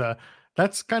strange, but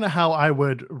that's kind of how I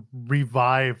would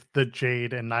revive the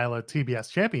Jade and Nyla TBS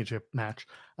championship match.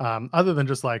 Other than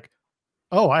just like,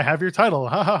 oh, I have your title,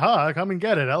 ha ha ha, come and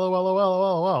get it,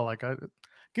 lol. Like,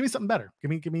 give me something better. Give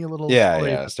me a little.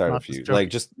 Start a few.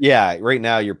 Like right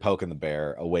now you're poking the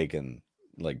bear. Awaken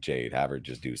like Jade. Have her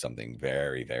just do something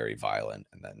very very violent,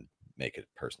 and then make it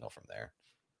personal from there.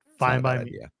 Fine by me.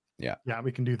 Idea. Yeah,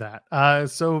 we can do that.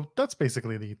 So that's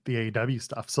basically the AEW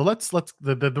stuff. So let's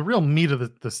the real meat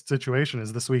of the situation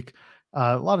is this week.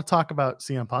 A lot of talk about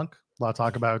CM Punk. A lot of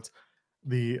talk about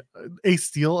the Ace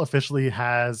Steel officially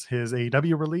has his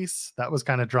AEW release that was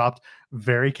kind of dropped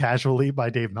very casually by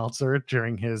Dave Meltzer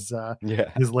during his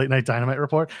late night Dynamite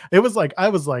report. It was like I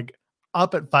was like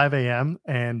up at 5 a.m.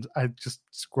 and I just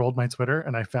scrolled my Twitter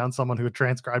and I found someone who had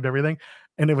transcribed everything,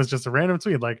 and it was just a random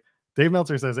tweet like, Dave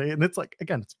Meltzer says, and it's like,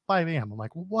 again, it's 5 a.m. I'm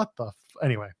like, what the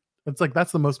anyway, it's like,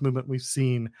 that's the most movement we've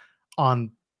seen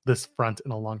on this front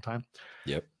in a long time.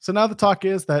 Yep. So now the talk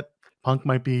is that Punk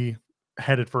might be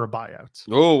headed for a buyout.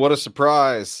 Oh, what a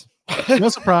surprise. No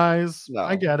surprise. No,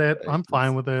 I get it. I'm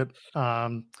fine with it.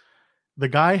 The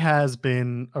guy has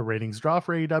been a ratings draw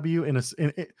for AEW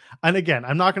and again,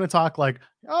 I'm not going to talk like,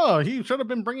 oh, he should have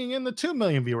been bringing in the 2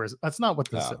 million viewers. That's not what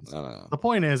this is. No. The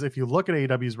point is, if you look at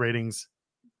AEW's ratings,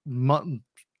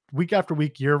 week after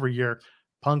week, year over year,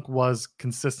 Punk was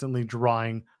consistently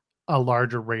drawing a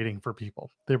larger rating for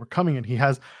people. They were coming in. He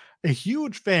has a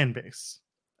huge fan base,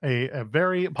 a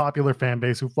very popular fan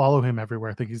base who follow him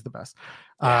everywhere. I think he's the best.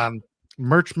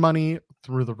 Merch money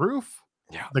through the roof.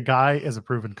 Yeah. The guy is a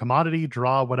proven commodity,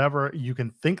 draw, whatever. You can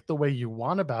think the way you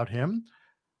want about him.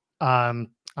 I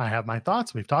have my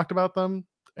thoughts. We've talked about them.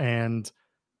 And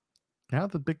now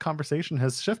the big conversation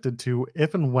has shifted to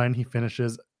if and when he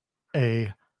finishes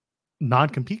a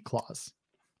non-compete clause,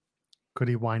 could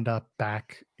he wind up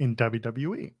back in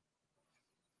WWE?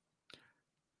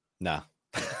 No.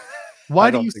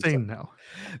 Why do you say no?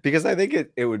 Because I think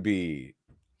it would be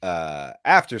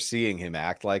after seeing him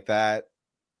act like that,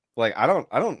 like I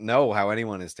don't know how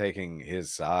anyone is taking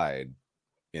his side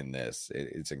in this.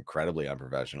 It's incredibly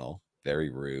unprofessional, very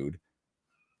rude,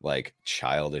 like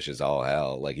childish as all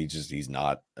hell. Like he's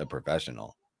not a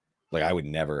professional. Like I would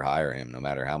never hire him no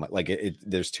matter how much. Like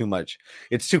there's too much.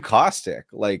 It's too caustic.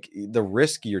 Like the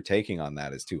risk you're taking on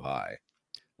that is too high.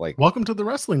 Like welcome to the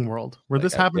wrestling world where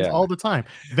this happens all the time.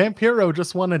 Vampiro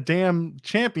just won a damn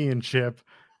championship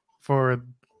for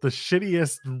the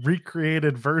shittiest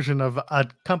recreated version of a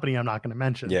company I'm not going to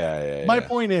mention. My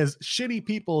point is, shitty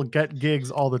people get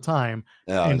gigs all the time.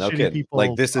 And no shitty kidding. People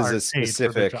like this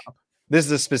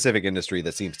is a specific industry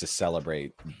that seems to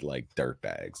celebrate like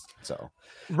dirtbags. So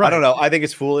I don't know. I think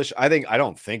it's foolish. I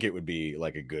don't think it would be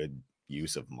like a good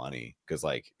use of money because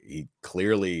like he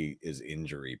clearly is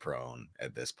injury prone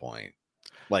at this point.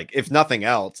 Like if nothing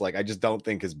else, like I just don't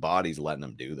think his body's letting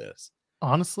him do this.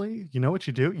 Honestly, you know what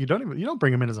you do? You don't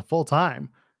bring him in as a full time.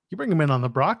 You bring him in on the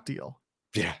Brock deal.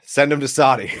 Yeah, send him to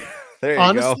Saudi. There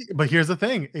you go. But here's the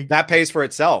thing. That pays for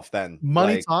itself then.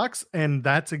 Money talks, and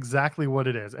that's exactly what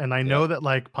it is. And I know that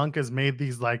like Punk has made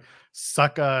these like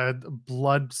suck a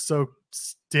blood-soaked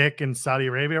stick in Saudi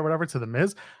Arabia or whatever to the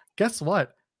Miz. Guess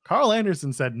what? Carl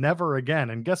Anderson said never again.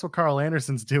 And guess what Carl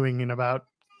Anderson's doing in about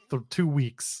 2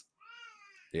 weeks?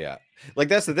 Yeah. Like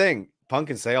that's the thing. Punk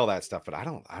can say all that stuff, but I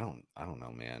don't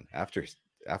know, man. After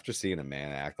seeing a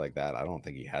man act like that, I don't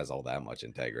think he has all that much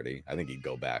integrity. I think he'd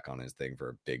go back on his thing for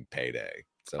a big payday.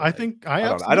 So I think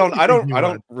I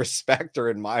don't respect or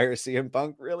admire CM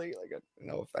Punk really. Like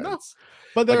no offense,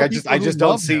 but like I just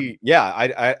don't see. Him. Yeah,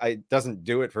 I doesn't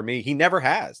do it for me. He never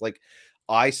has. Like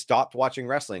I stopped watching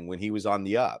wrestling when he was on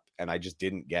the up, and I just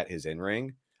didn't get his in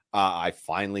ring. I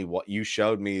finally you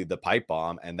showed me the pipe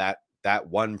bomb, and that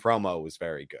one promo was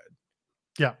very good.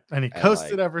 Yeah, and he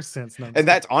coasted ever since. And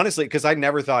that's honestly because I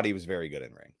never thought he was very good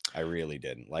in ring. I really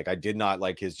didn't. Like I did not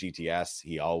like his GTS.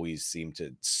 He always seemed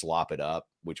to slop it up,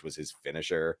 which was his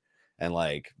finisher. And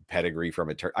like pedigree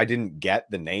from I didn't get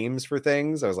the names for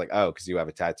things. I was like, oh, because you have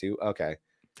a tattoo. Okay,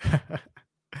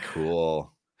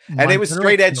 cool. And it was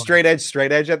straight edge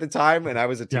at the time. And I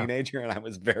was a teenager and I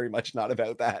was very much not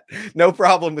about that. No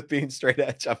problem with being straight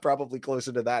edge. I'm probably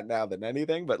closer to that now than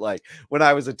anything. But like when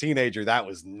I was a teenager, that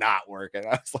was not working.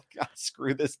 I was like, oh,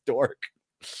 screw this dork.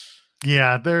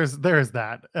 Yeah, there's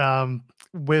that.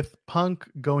 With Punk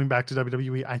going back to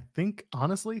WWE, I think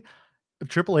honestly,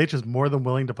 Triple H is more than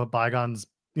willing to put bygones,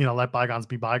 let bygones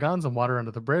be bygones and water under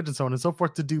the bridge and so on and so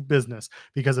forth to do business.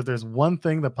 Because if there's one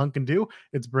thing that Punk can do,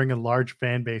 it's bring a large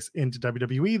fan base into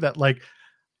WWE that like,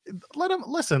 let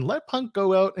Punk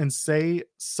go out and say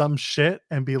some shit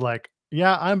and be like,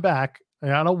 yeah, I'm back.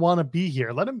 I don't want to be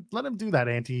here. Let him do that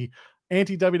anti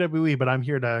WWE, but I'm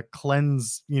here to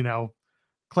cleanse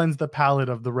the palate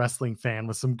of the wrestling fan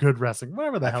with some good wrestling,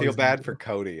 whatever the hell. I feel bad for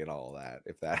Cody and all that.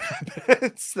 If that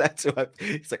happens, that's what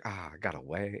he's like. I got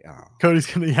away. Oh. Cody's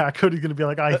gonna be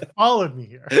like, I followed me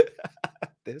here.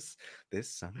 this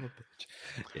son of a bitch.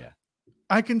 Yeah.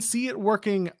 I can see it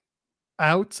working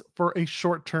out for a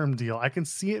short-term deal. I can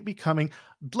see it becoming,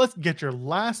 let's get your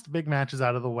last big matches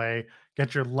out of the way.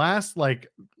 Get your last, the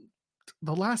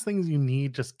last things you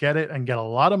need, just get it and get a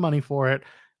lot of money for it.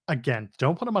 Again,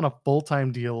 don't put him on a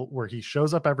full-time deal where he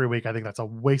shows up every week. I think that's a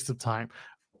waste of time.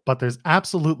 But there's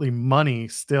absolutely money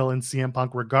still in CM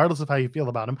Punk, regardless of how you feel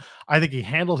about him. I think he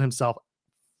handled himself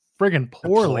friggin'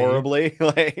 poorly. Horribly.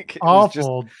 Like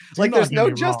awful. Like there's no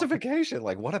justification. Wrong.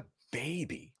 Like what a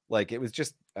baby. Like it was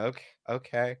just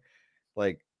okay.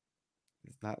 Like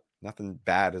it's nothing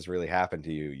bad has really happened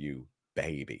to you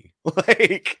baby.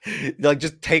 like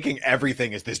just taking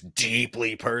everything as this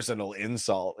deeply personal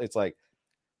insult. It's like,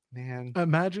 man,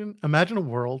 imagine a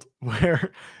world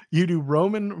where you do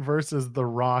Roman versus The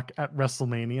Rock at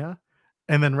WrestleMania,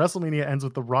 and then WrestleMania ends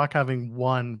with The Rock having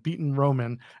beaten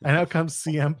Roman, and out comes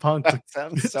CM Punk. That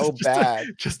sounds so bad.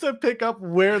 Just to pick up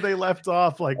where they left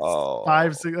off, like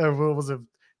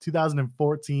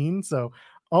 2014. So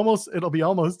it'll be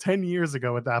almost 10 years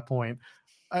ago at that point.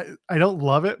 I don't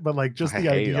love it, but like just the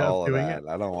idea of doing it.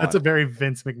 That's a very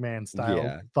Vince McMahon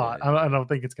style thought. Yeah. I don't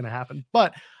think it's going to happen,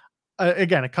 but.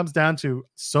 Again, it comes down to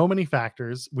so many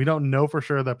factors. We don't know for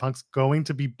sure that Punk's going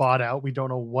to be bought out. We don't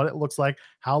know what it looks like,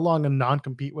 how long a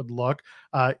non-compete would look.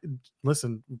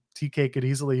 Listen, TK could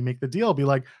easily make the deal, be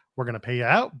like, we're going to pay you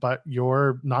out, but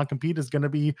your non-compete is going to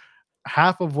be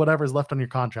half of whatever's left on your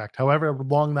contract, however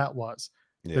long that was.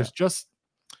 Yeah.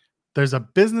 There's a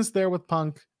business there with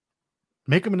Punk.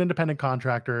 Make him an independent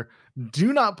contractor.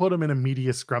 Do not put him in a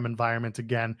media scrum environment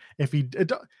again.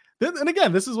 And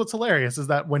again, this is what's hilarious is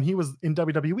that when he was in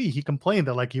WWE, he complained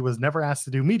that like he was never asked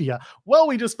to do media. Well,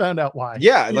 we just found out why.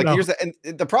 Yeah, like here's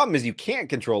the problem is you can't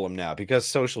control him now because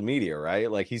social media,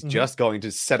 right? Like he's just going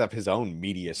to set up his own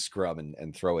media scrum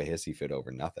and throw a hissy fit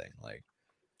over nothing. Like,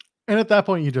 and at that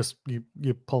point,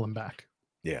 you pull him back.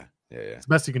 Yeah. It's the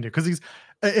best you can do because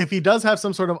if he does have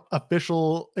some sort of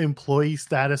official employee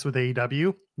status with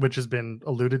AEW, which has been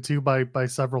alluded to by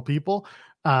several people,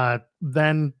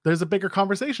 then there's a bigger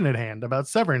conversation at hand about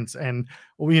severance and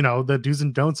the do's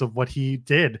and don'ts of what he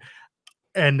did.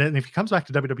 And then if he comes back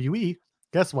to WWE,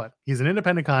 guess what? He's an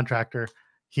independent contractor.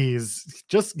 He's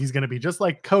going to be just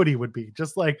like Cody would be,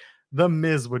 just like The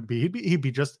Miz would be. He'd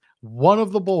be just one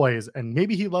of the boys, and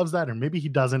maybe he loves that, or maybe he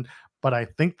doesn't. But I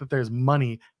think that there's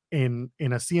money in a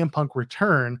CM Punk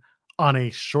return on a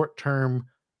short term,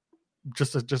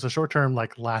 just a short term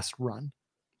like last run.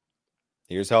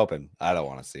 Here's hoping. I don't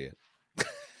want to see it.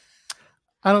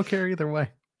 I don't care either way.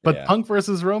 But Punk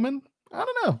versus Roman, I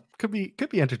don't know. Could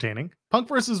be entertaining. Punk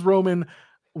versus Roman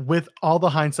with all the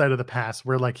hindsight of the past,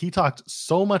 where like he talked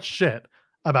so much shit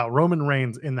about Roman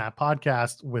Reigns in that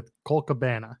podcast with Colt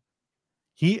Cabana.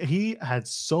 He had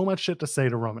so much shit to say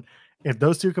to Roman. If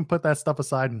those two can put that stuff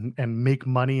aside and make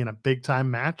money in a big time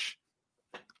match,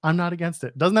 I'm not against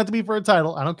it. Doesn't have to be for a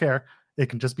title. I don't care. It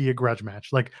can just be a grudge match.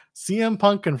 Like CM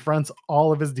Punk confronts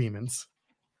all of his demons.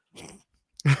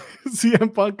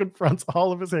 CM Punk confronts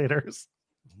all of his haters.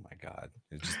 Oh my God.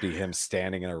 It'd just be him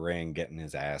standing in a ring, getting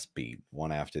his ass beat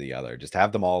one after the other. Just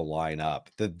have them all line up.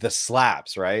 The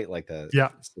slaps, right? Like the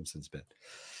Simpsons bit.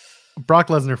 Brock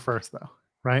Lesnar first, though,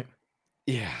 right?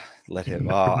 Yeah. Let him.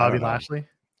 Bobby Lashley.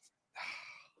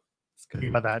 Think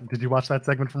about that. Did you watch that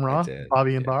segment from Raw?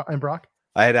 Bobby and Brock?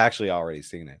 I had actually already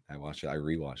seen it. I watched it. I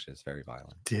rewatched it. It's very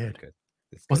violent. Good.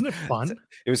 Wasn't it fun?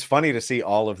 It was funny to see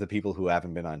all of the people who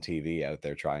haven't been on TV out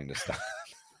there trying to stop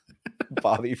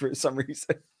Bobby for some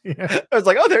reason. Yeah. I was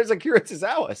like, oh, there's Akira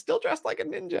Tozawa, still dressed like a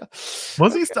ninja.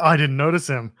 Was he still? I didn't notice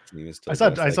him. I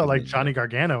saw like Johnny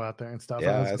Gargano out there and stuff.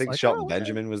 Yeah, I think like, Shelton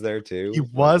Benjamin was there too. He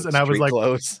was, and I was like,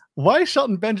 clothes. Why is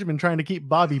Shelton Benjamin trying to keep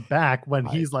Bobby back when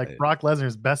he's like Brock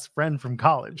Lesnar's best friend from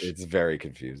college? It's very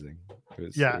confusing.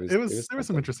 There was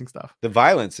some interesting stuff. The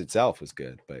violence itself was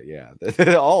good, but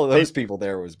all of those people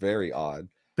there was very odd.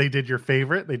 They did your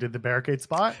favorite. They did the barricade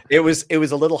spot. It was a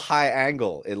little high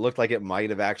angle. It looked like it might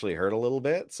have actually hurt a little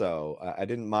bit, so I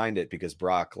didn't mind it because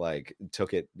Brock like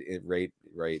took it right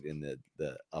in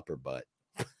the upper butt.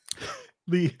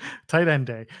 The tight end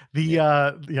day. The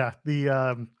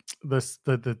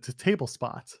table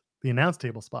spot, the announce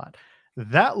table spot.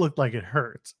 That looked like it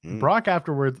hurt. Brock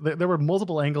afterwards, there were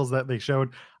multiple angles that they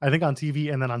showed, I think on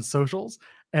TV and then on socials.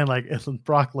 And like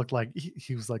Brock looked like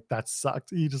he was like, that sucked.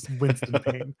 He just winced in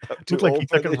pain. Looked like he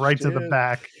took it right to the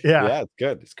back. Yeah, it's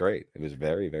good. It's great. It was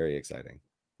very, very exciting.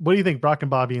 What do you think, Brock and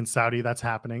Bobby in Saudi? That's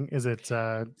happening. Is it it's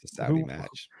a Saudi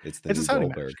match? It's a Saudi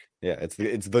Goldberg. Match. Yeah,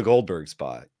 it's the Goldberg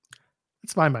spot.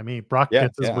 It's fine by me. Brock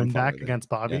gets his win back against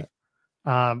Bobby.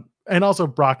 Yeah. And also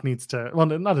Brock needs to, well,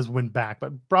 not his win back,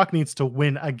 but Brock needs to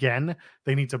win again.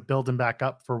 They need to build him back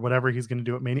up for whatever he's going to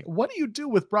do at Mania. What do you do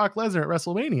with Brock Lesnar at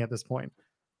WrestleMania at this point?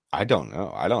 I don't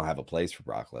know. I don't have a place for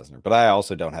Brock Lesnar, but I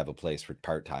also don't have a place for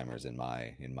part-timers in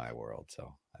my world.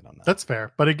 So I don't know. That's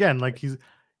fair. But again, like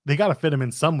they got to fit him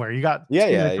in somewhere. You got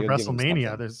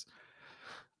WrestleMania. There's,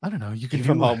 I don't know. You could give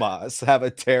him Omos, have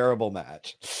a terrible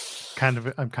match.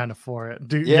 I'm kind of for it.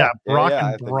 Dude, Brock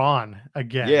and Braun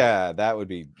again. Yeah, that would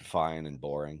be fine and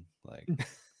boring. Like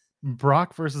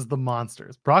Brock versus the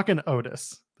Monsters. Brock and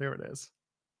Otis. There it is.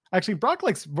 Actually, Brock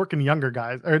likes working younger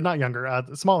guys, or not younger,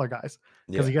 smaller guys,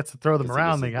 because he gets to throw them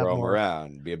around. They have more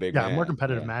around, be a big man. More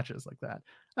competitive matches like that.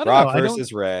 Brock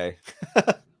versus Ray.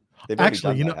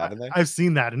 Actually, I've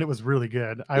seen that and it was really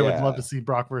good. I would love to see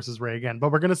Brock versus Ray again,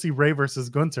 but we're going to see Ray versus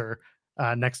Gunther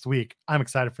next week. I'm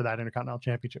excited for that Intercontinental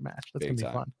Championship match. That's going to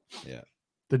be fun. Yeah.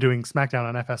 They're doing SmackDown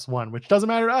on FS1, which doesn't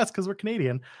matter to us because we're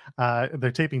Canadian.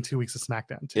 They're taping 2 weeks of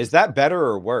SmackDown too. Is that better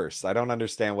or worse? I don't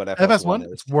understand what FS1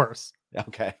 is. It's worse.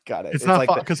 Okay, got it. It's not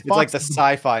like it's like the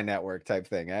Sci-Fi Network type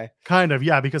thing, eh? Kind of,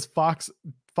 yeah. Because Fox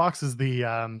is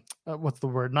the what's the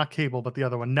word? Not cable, but the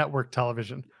other one, network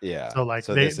television. Yeah. So like,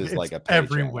 this is like a pay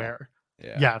everywhere.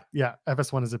 Channel. Yeah.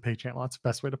 FS1 is a pay channel. That's the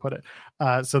best way to put it.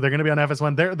 So they're going to be on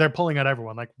FS1. They're pulling out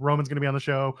everyone. Like Roman's going to be on the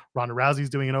show. Ronda Rousey's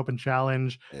doing an open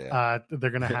challenge. They're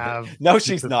going to have. No,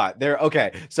 she's not. They're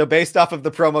okay. So based off of the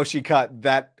promo she cut,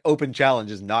 that open challenge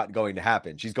is not going to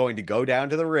happen. She's going to go down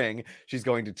to the ring. She's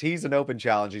going to tease an open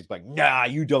challenge. She's like, nah,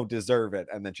 you don't deserve it.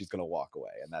 And then she's going to walk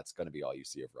away. And that's going to be all you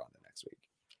see of Ronda next week.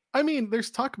 I mean, there's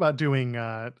talk about doing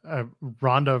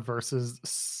Ronda versus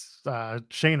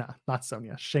Shayna, not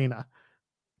Sonya, Shayna.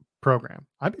 program.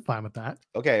 I'd be fine with that.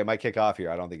 Okay, it might kick off here.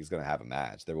 I don't think he's going to have a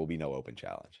match. There will be no open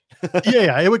challenge.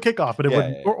 Yeah, it would kick off, but it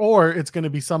would, or it's going to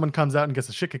be someone comes out and gets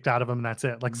the shit kicked out of him, and that's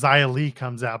it. Like Xia Li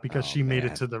comes out because she made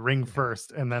it to the ring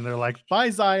first, and then they're like, "Bye,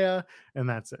 Xia," and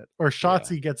that's it. Or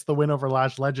Shotzi gets the win over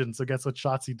Lash Legend. So guess what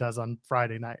Shotzi does on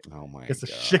Friday night? Oh my! Gets the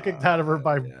shit kicked out of her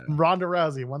by Ronda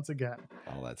Rousey once again.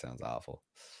 Oh, that sounds awful.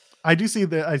 I see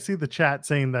the chat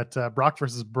saying that Brock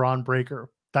versus Braun Breaker.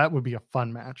 That would be a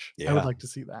fun match. Yeah. I would like to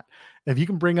see that. If you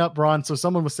can bring up Braun. So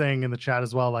someone was saying in the chat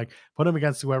as well, like put him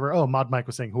against whoever. Oh, Mod Mike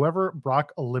was saying whoever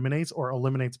Brock eliminates or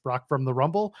eliminates Brock from the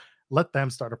Rumble, let them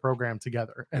start a program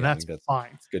together. And that's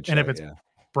fine. Good and if it's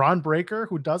Braun Breaker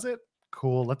who does it,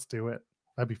 cool. Let's do it.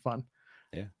 That'd be fun.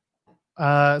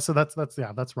 Yeah. So that's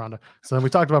Ronda. So then we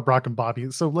talked about Brock and Bobby.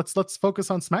 So let's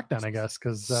focus on SmackDown, I guess,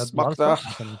 because a lot of stuff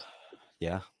happened.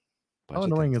 Yeah. How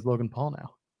annoying is Logan Paul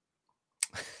now?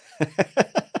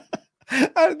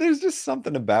 There's just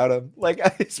something about him. Like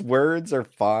his words are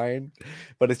fine,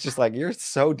 but it's just like you're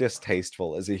so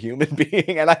distasteful as a human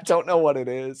being, and I don't know what it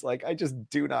is. Like I just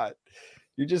do not.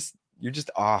 You're just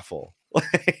awful.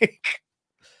 Like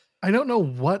I don't know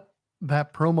what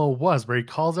that promo was where he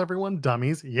calls everyone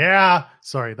dummies. Yeah,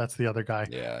 sorry, that's the other guy.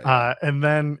 Yeah. And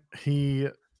then he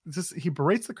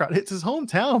berates the crowd. It's his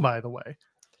hometown, by the way.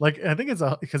 Like I think it's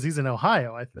because he's in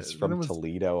Ohio. I think it's from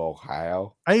Toledo,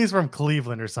 Ohio. I think he's from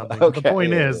Cleveland or something. Okay, the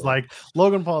point is, like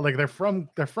Logan Paul, like they're from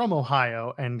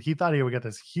Ohio, and he thought he would get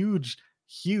this huge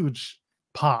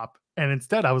pop, and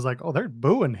instead I was like, oh, they're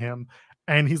booing him,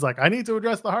 and he's like, I need to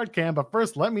address the hard cam, but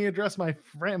first let me address my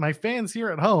fans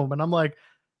here at home, and I'm like,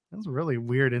 that's really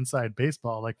weird inside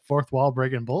baseball, like fourth wall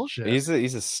breaking bullshit. He's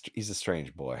a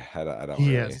strange boy. I don't.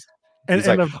 He really... is. He's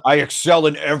like, I excel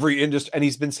in every industry, and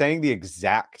he's been saying the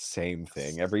exact same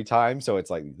thing every time. So it's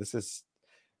like, this is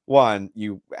one,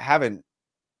 you haven't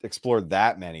explored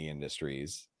that many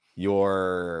industries.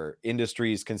 Your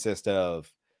industries consist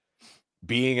of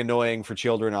being annoying for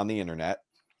children on the internet,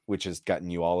 which has gotten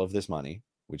you all of this money,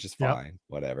 which is fine,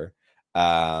 whatever.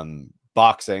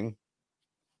 Boxing,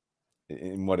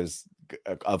 in what is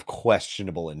of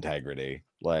questionable integrity,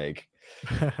 like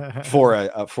for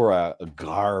a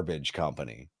garbage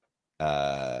company.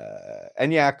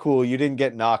 And yeah, cool, you didn't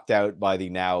get knocked out by the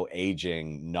now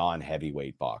aging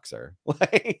non-heavyweight boxer.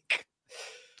 Like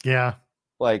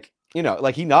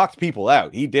he knocked people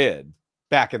out. He did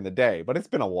back in the day, but it's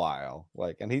been a while.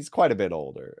 Like, and he's quite a bit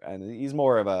older, and he's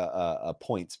more of a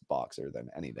points boxer than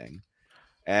anything.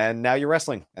 And now you're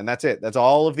wrestling, and that's it. That's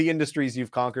all of the industries you've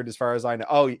conquered, as far as I know.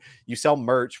 Oh, you sell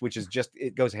merch, which is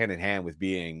it goes hand in hand with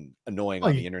being annoying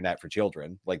on the internet for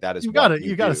children. Like that is you got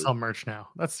to sell merch now.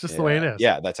 That's just the way it is.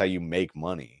 Yeah, that's how you make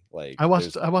money. Like I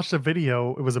watched a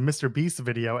video. It was a Mr. Beast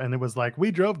video, and it was like, we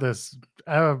drove this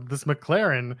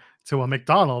McLaren to a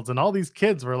McDonald's, and all these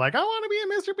kids were like, I want to be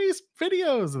in Mr. Beast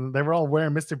videos, and they were all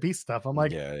wearing Mr. Beast stuff. I'm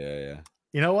like, yeah.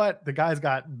 You know what? The guy's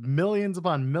got millions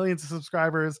upon millions of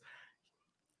subscribers.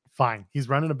 Fine, he's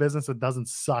running a business that doesn't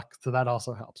suck, so that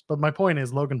also helps. But my point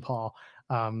is, Logan Paul,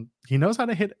 he knows how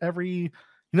to hit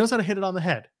it on the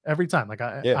head every time. Like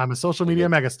I'm a social media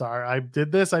megastar. I did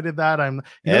this, I did that.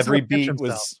 Every beat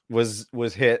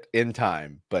was hit in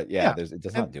time, but it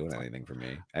does not doing anything for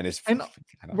me. And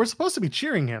we're supposed to be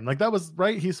cheering him. Like that was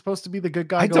right. He's supposed to be the good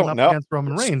guy going up against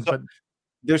Roman Reigns, but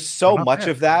there's so much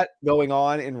of that going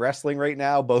on in wrestling right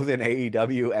now, both in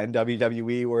AEW and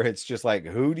WWE, where it's just like,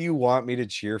 who do you want me to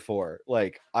cheer for?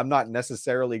 Like, I'm not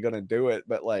necessarily going to do it,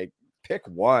 but like, pick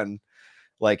one.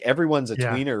 Like, everyone's a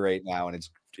tweener right now, and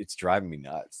it's driving me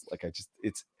nuts. Like,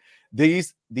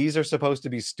 these are supposed to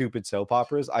be stupid soap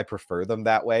operas. I prefer them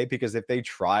that way, because if they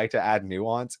try to add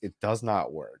nuance, it does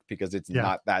not work, because they're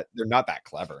not that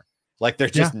clever. Like, they're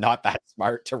just not that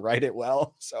smart to write it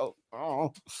well. So,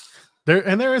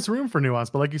 There is room for nuance,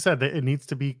 but like you said, it needs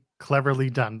to be cleverly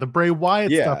done. The Bray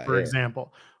Wyatt stuff, for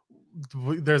example,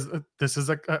 this is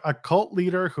a cult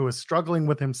leader who is struggling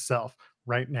with himself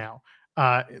right now.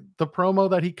 The promo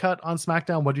that he cut on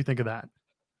SmackDown, what do you think of that?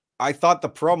 I thought the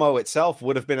promo itself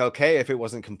would have been okay if it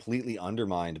wasn't completely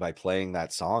undermined by playing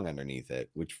that song underneath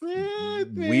it, which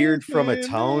weird from a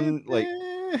tone. Like,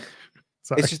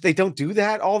 it's just they don't do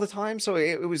that all the time. So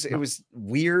it was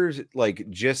weird, like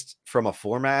just from a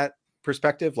format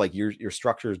perspective. Like your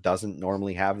structure doesn't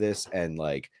normally have this, and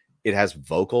like it has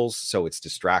vocals, so it's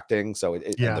distracting. So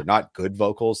and they're not good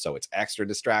vocals, so it's extra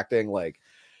distracting. Like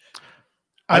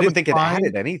I didn't think it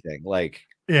added anything. Like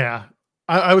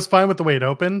I was fine with the way it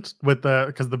opened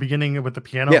because the beginning with the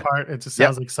piano part, it just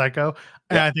sounds like Psycho.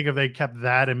 And I think if they kept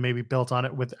that and maybe built on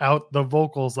it without the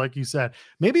vocals, like you said,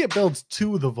 maybe it builds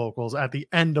to the vocals at the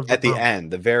end of the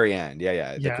very end.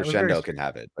 The crescendo can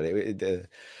have it, but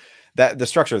That the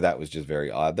structure of that was just very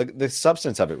odd. The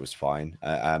substance of it was fine.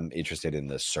 I'm interested in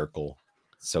the circle.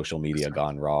 Social media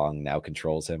gone wrong now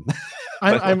controls him.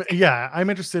 I'm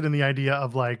interested in the idea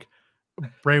of like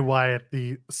Bray Wyatt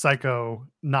the psycho,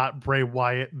 not Bray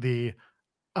Wyatt the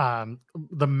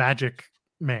magic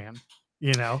man,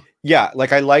 you know. Yeah,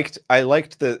 like I liked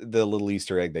the little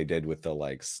Easter egg they did with the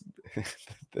like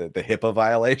the HIPAA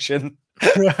violation.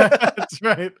 That's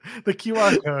right, the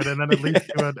QR code, and then it leads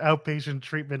to an outpatient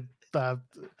treatment,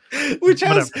 which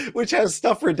has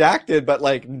stuff redacted, but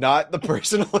like not the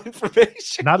personal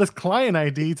information, not his client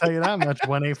ID. Tell you that much.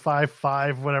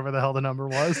 1855, whatever the hell the number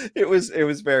was. It was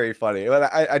very funny,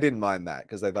 but I didn't mind that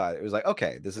because I thought it was like,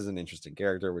 okay, this is an interesting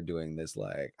character. We're doing this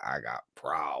like I got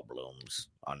problems.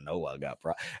 I know I got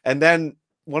problems, and then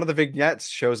one of the vignettes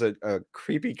shows a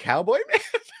creepy cowboy man.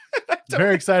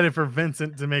 Very excited for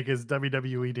Vincent to make his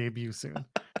WWE debut soon.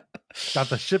 Got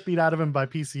the shit beat out of him by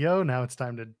PCO. Now it's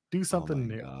time to do something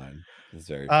new. God. It's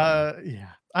very funny. Yeah.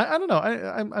 I don't know.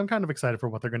 I'm kind of excited for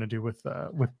what they're going to do with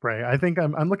Bray. I think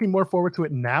I'm looking more forward to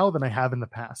it now than I have in the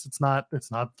past. It's not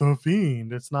the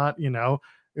Fiend. It's not,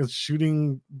 it's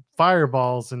shooting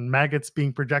fireballs and maggots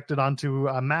being projected onto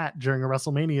a mat during a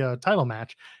WrestleMania title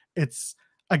match. It's,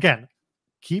 again,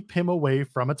 keep him away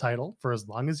from a title for as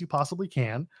long as you possibly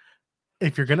can.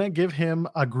 If you're going to give him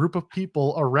a group of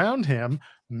people around him,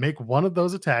 make one of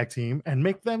those a tag team and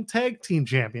make them tag team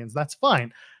champions. That's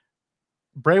fine.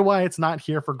 Bray Wyatt's not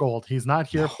here for gold. He's not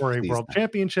here for a world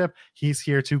championship. He's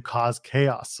here to cause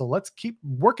chaos. So let's keep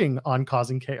working on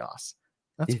causing chaos.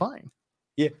 That's fine.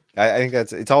 Yeah, I think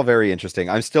it's all very interesting.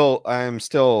 I'm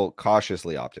still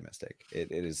cautiously optimistic.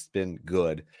 It has been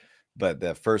good, but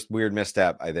the first weird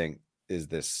misstep, I think, is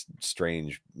this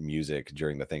strange music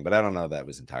during the thing, but I don't know if that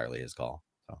was entirely his call.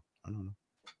 So I don't know.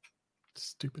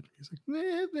 Stupid music.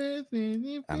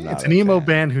 It's an emo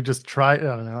band who just tried.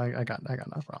 I don't know. I got no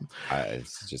problem. It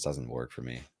just doesn't work for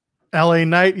me. LA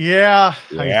Knight, yeah.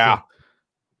 The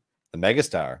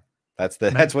megastar.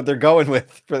 That's what they're going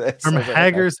with for this. From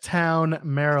Hagerstown,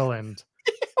 Maryland.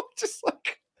 Just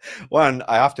like one,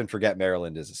 I often forget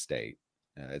Maryland is a state.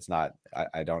 It's not.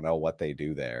 I don't know what they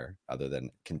do there other than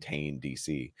contain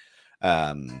DC.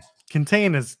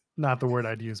 Contain is not the word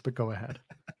I'd use, but go ahead.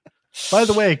 By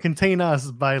the way, contain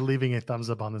us by leaving a thumbs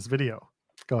up on this video.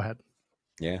 Go ahead.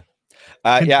 Yeah.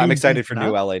 I'm excited for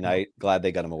new LA Knight. Glad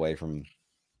they got him away from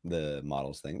the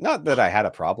models thing. Not that I had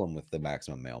a problem with the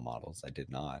maximum male models. I did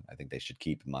not. I think they should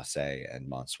keep Massey and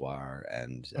Monsoir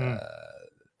and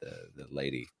the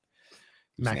lady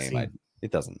whose name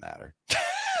it doesn't matter.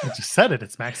 You said it.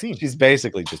 It's Maxine. She's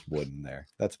basically just wooden there.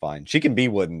 That's fine. She can be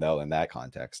wooden though. In that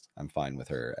context, I'm fine with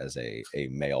her as a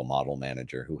male model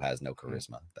manager who has no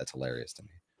charisma. That's hilarious to me.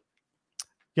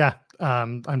 Yeah.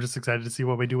 I'm just excited to see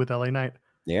what we do with LA Knight.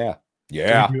 Yeah.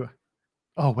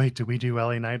 Oh wait, do we do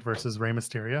LA Knight versus Rey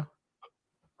Mysterio?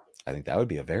 I think that would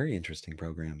be a very interesting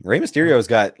program. Rey Mysterio's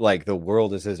got like the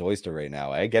world is his oyster right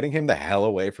now. Getting him the hell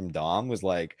away from Dom was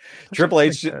like Triple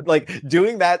H, like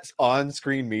doing that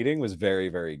on-screen meeting was very,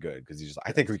 very good because he's just,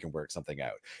 I think we can work something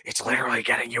out. It's literally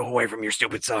getting you away from your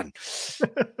stupid son.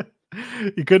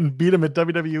 You couldn't beat him at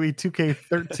WWE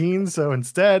 2K13, so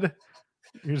instead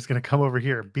you're just gonna come over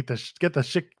here, get the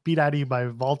shit beat out of you by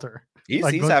Walter.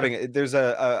 He's having there's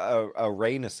a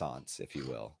renaissance, if you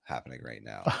will, happening right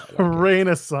now. A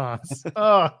renaissance.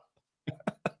 Oh,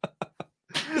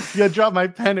 yeah, dropped my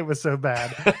pen. It was so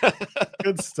bad.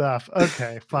 Good stuff.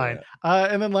 Okay, fine. Yeah.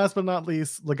 And then last but not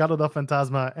least, Legado del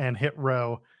Fantasma and Hit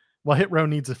Row. Well, Hit Row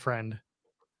needs a friend.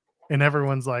 And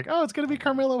everyone's like, oh, it's going to be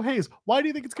Carmelo Hayes. Why do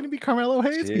you think it's going to be Carmelo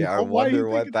Hayes? Yeah, I wonder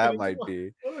what that might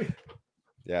be.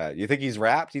 Yeah, you think he's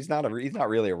rapped? He's not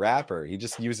really a rapper. He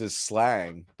just uses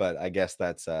slang, but I guess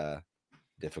that's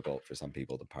difficult for some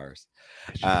people to parse.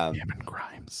 Cameron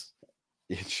Grimes.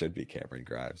 It should be Cameron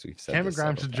Grimes. We've said Cameron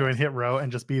Grimes should join Hit Row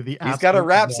and just be the. He's got a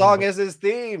rap song as his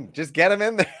theme. Just get him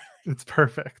in there. It's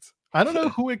perfect. I don't know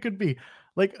who it could be.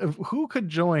 Like, who could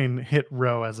join Hit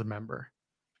Row as a member?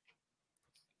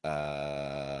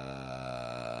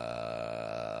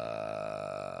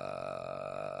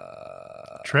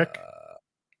 Trick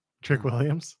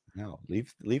Williams. No,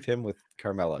 leave him with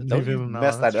Carmelo. Don't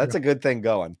mess that. That's a good thing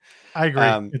going. I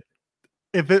agree.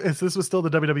 If this was still the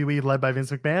WWE led by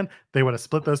Vince McMahon, they would have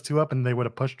split those two up and they would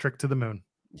have pushed Trick to the moon.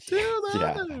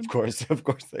 Yeah, of course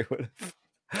they would have.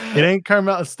 It ain't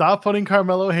Carmelo. Stop putting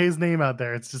Carmelo Hayes' name out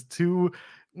there. It's just too.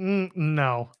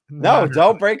 No,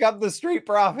 don't break up the Street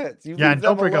Profits.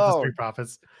 Don't break up the Street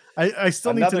Profits. I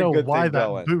still need to know why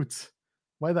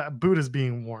that boot is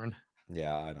being worn.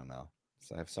 Yeah, I don't know.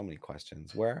 So I have so many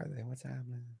questions. Where are they? What's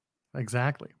happening?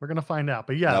 Exactly. We're gonna find out.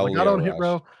 But yeah, No Legato Leo and Hit Rush.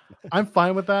 Row, I'm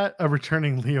fine with that. A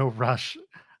returning Leo Rush.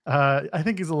 I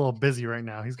think he's a little busy right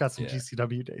now. He's got some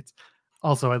GCW dates.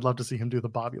 Also, I'd love to see him do the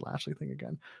Bobby Lashley thing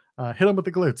again. Hit him with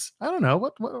the glutes. I don't know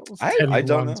what I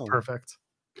don't know. perfect.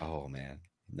 Oh man,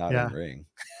 not in ring.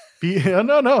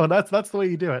 No, that's the way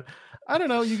you do it. I don't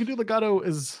know. You can do Legato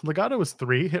is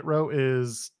 3, Hit Row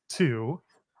is 2.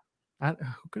 Who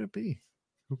could it be?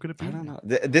 Who could it be? I don't know.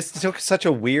 This took such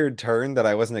a weird turn that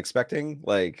I wasn't expecting.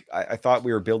 Like I thought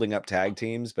we were building up tag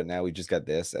teams, but now we just got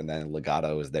this, and then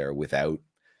Legato is there without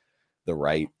the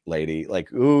right lady.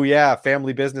 Like, ooh yeah,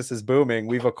 family business is booming.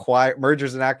 We've acquired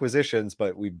mergers and acquisitions,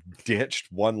 but we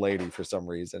ditched one lady for some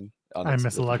reason. I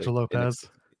miss Electra Lopez.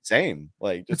 Same.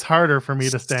 Like, it's harder for me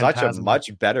to stand. Such a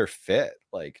much better fit.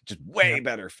 Like, just way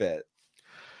better fit.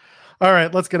 All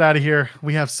right, let's get out of here.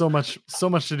 We have so much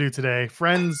to do today,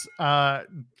 friends.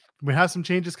 We have some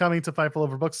changes coming to Fightful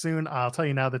Overbooked soon. I'll tell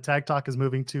you now, the Tag Talk is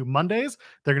moving to Mondays.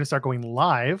 They're going to start going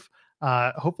live,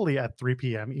 hopefully at 3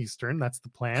 p.m. Eastern. That's the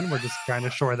plan. We're just trying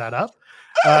to shore that up.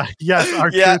 Yes,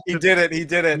 he did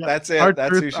it. Yeah, that's it.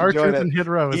 That's who should join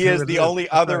it. He is the only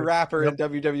other rapper in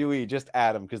WWE. Just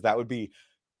add him, because that would be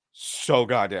so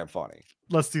goddamn funny.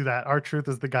 Let's do that. R-Truth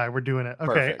is the guy. We're doing it.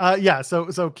 Okay.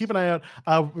 So keep an eye out.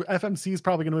 FMC is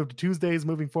probably going to move to Tuesdays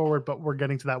moving forward, but we're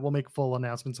getting to that. We'll make full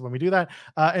announcements when we do that.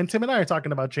 And Tim and I are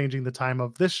talking about changing the time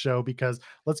of this show, because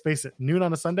let's face it, noon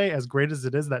on a Sunday, as great as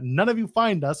it is that none of you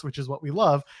find us, which is what we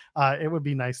love, it would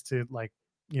be nice to, like,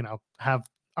 have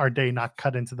our day not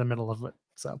cut into the middle of it.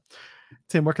 So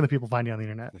Tim, where can the people find you on the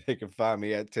internet? They can find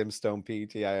me at Tim Stone P,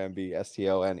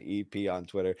 TIMBSTONEP on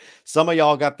Twitter. Some of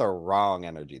y'all got the wrong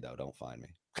energy, though. Don't find me.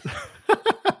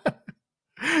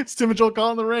 It's Tim and Joel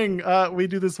Call in the Ring. We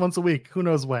do this once a week. Who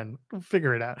knows when? We'll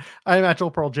figure it out. I'm at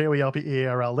Joel Pearl,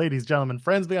 JOELPEARL. Ladies, gentlemen,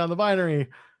 friends beyond the binary.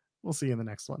 We'll see you in the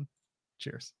next one.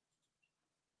 Cheers.